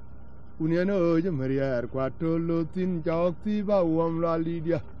gwalai. Uniano je mariar kwa tolo tin chok ti ba wam la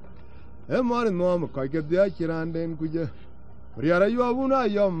lidia. Emar nom ka ke dia chiranden kuje. Riara yo una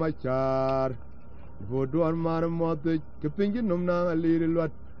yo machar. Bodoan mar mote ke pinjin nom na aliri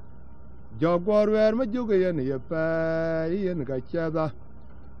lot jogwar wer ma juga yen ye pa yen ga chada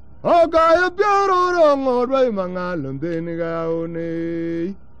o ga ye piaro ro ngoroi mangal den ga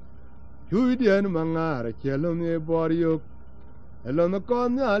one chuidien mangar chelo ne borio elo no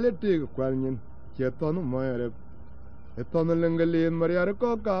kon ya le ti kwalnyin che ton moere e ton lengale mariar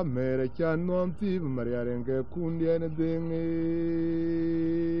ko ka mere chan nom ti mariaren ke kundien den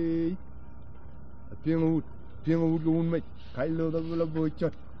Piang ut gun me kailo da bula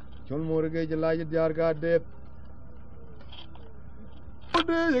bochot chol morge jala jar ga de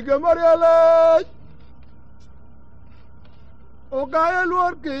ode ge mariala o ga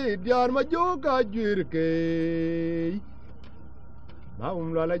lor ke diar ma jo ka jir ke ma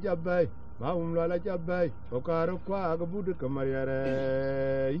la jabai o karo kwa ga bud ke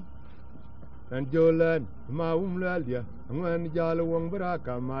mariare dan jolan ma la dia ngwan jalo wong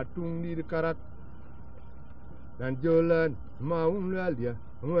braka ma tung di karak dan jolan ma dia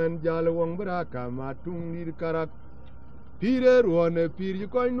ngwen jalo wong braka ma tung ni karak pire ruone pir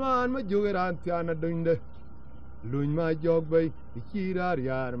ko nwan ma jogeran tiana dinde luñ ma jog bay kirar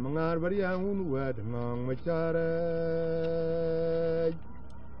yar mangar bar ya un wed ngong ma chare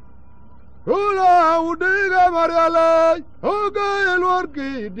Ula udiga mariala oga elwar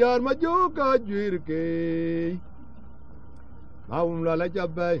ki diar ma joka jirke la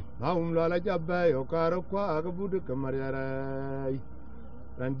jabai o karo kwa ga budu kamariarai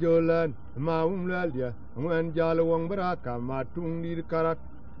dan jolan la dia ngwan jalo wong braka ma tung di karak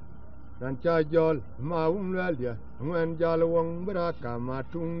dan cha jol la dia ngwan jalo wong braka ma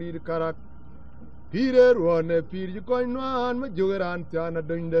tung di karak pire ruone pir ko nwan ma jogeran tiana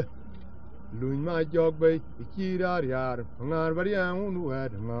dinde luñ ma jog bay kirar yar ngar bariang un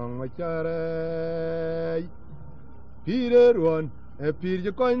wed ngong ma chare pire ruon e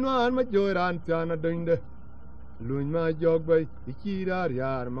pir ko nwan ma jogeran tiana dinde luñ ma jog bay kirar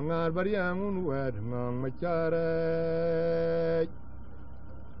yar ngar bariang un wed ngong ma chare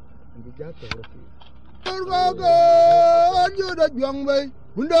ndi jato Orgaga anju da Ajuong bay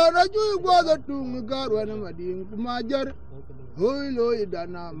unda na ju gwa da tung garwa na mading kumajar hoy loy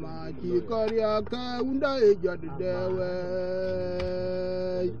dana ma ki korya ka unda e jad dewe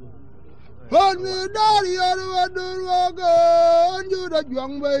hon mi dar yar wa dur waga anju da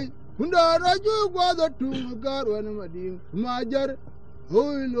Ajuong bay Unda raju kwa the tung garwan mading majar.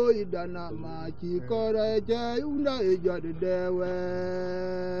 Hoi lo idana ma chi kore che unda ejad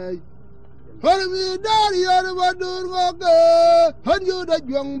dewe. Harmi dari arba dur ngoke hanju da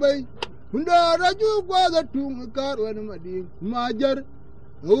juang bay. Unda raju kwa the tung garwan mading majar.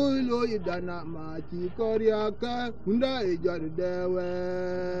 Hoi lo idana ma chi kore aka unda ejad dewe.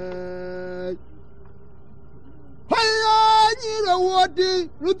 Haya nyira wati,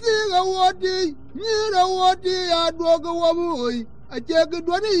 lutiga wati, nyira wati adwoga wabui. Acheke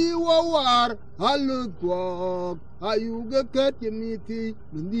dwani wawar, halu kwok, ayuga kati miti,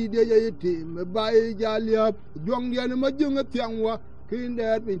 nundide ya yiti, mebayi jaliap, juang diana majunga tiangwa,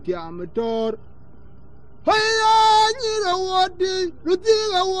 kinder pintiame tor. Haya nyira wati,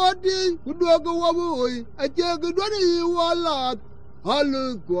 lutiga wati, kudwoga wabui, acheke dwani walat,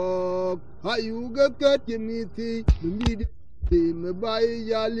 halu kwok, ayuga kati miti, nundide mebayi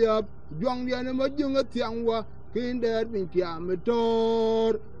jaliap, juang diana majunga tiangwa, kinder pintiame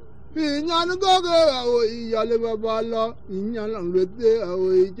tor. Inyan goge aoi yale babala, inyan lang lete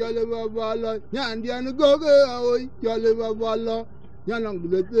aoi yale babala, nyan dian goge aoi yale babala, nyan lang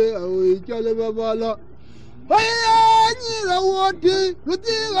lete aoi yale babala. Haya nyira woti,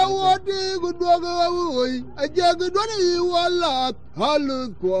 lutiga woti, kudoge aoi, ajage dwani walat,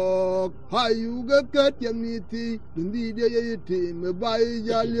 halu kwok, hayuga katya miti, ndide yiti mebayi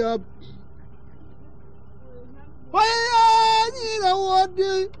jaliap. Haya nyira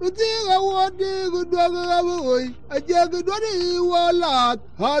woti, lutiga woti, kudoge aoi, ajage dwani walat,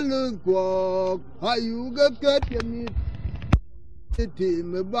 halu kwok, hayuga katya miti. Iti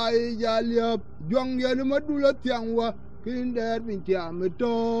me bayi jaliap, juang diana madula tiangwa, kinder pintiame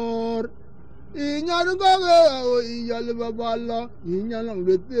tor. Inyan goge aoi yale babala, inyan lang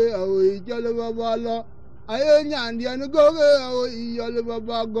lete aoi yale babala. Ayo nyan diana goge aoi yale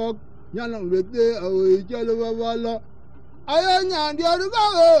babagok, nyan lang lete aoi yale babala. Ayo nyan diana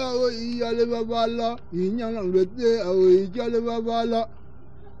goge aoi yale babala, inyan lang lete aoi yale babala.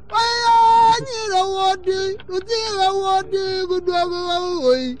 Haya nyira woti, lutiga woti, kudoge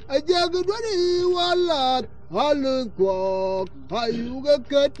aoi, ajage dwani walat, halu kwok, hayuga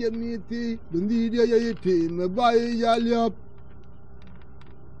katya miti, ndide ya yiti mebayi jaliap.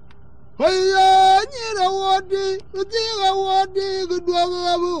 Haya nyira woti, lutiga woti, kudoge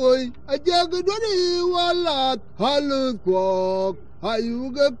aoi, ajage dwani walat, halu kwok,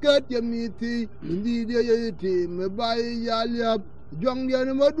 hayuga katya miti, ndide ya yiti mebayi jaliap. Juang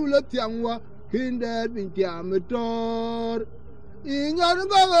diana madula tiangwa, kinder pintiame tor. Inyan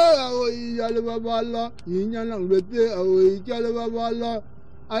goge aoi yale babala, inyan lang lete aoi yale babala.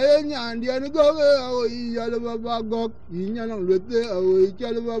 Ayo nyan diana goge aoi yale babagok, inyan lang lete aoi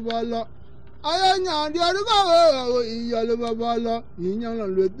yale babala. Ayo nyan diana goge aoi yale babala, inyan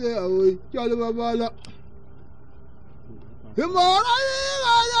lang lete aoi yale babala. Himara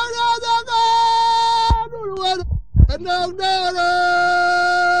yiga yale daga, dulwada. Anak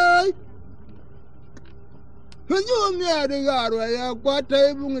darai, hanya miada garu ya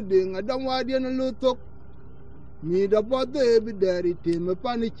kuatai bunga ding adang wadian lutok, mi dapat dari tim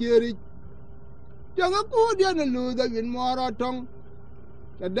panikiri, jangan kudian lu dagin maratong,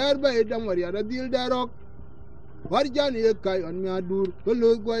 kadar bayi dang waria dil darok, warjan ye kai on miadur,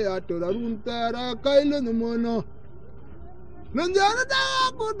 kalau gua ya torarun tara kai lu numono. Nanjana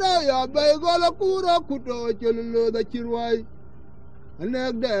da kuda ya bay gola kura kuto chelu da chirwai.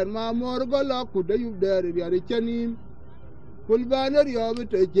 Anek der ma mor gola kuda yub der ya de chanim. Kul baner ya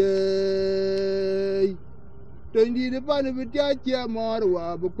biteje. Tendi de pan bitya che mor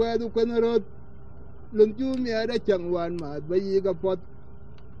wa bu kwedu kwenerot. Lunju mi ada changwan ma bayi ga pot.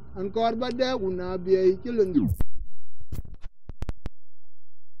 An kor ba de una biye chelu.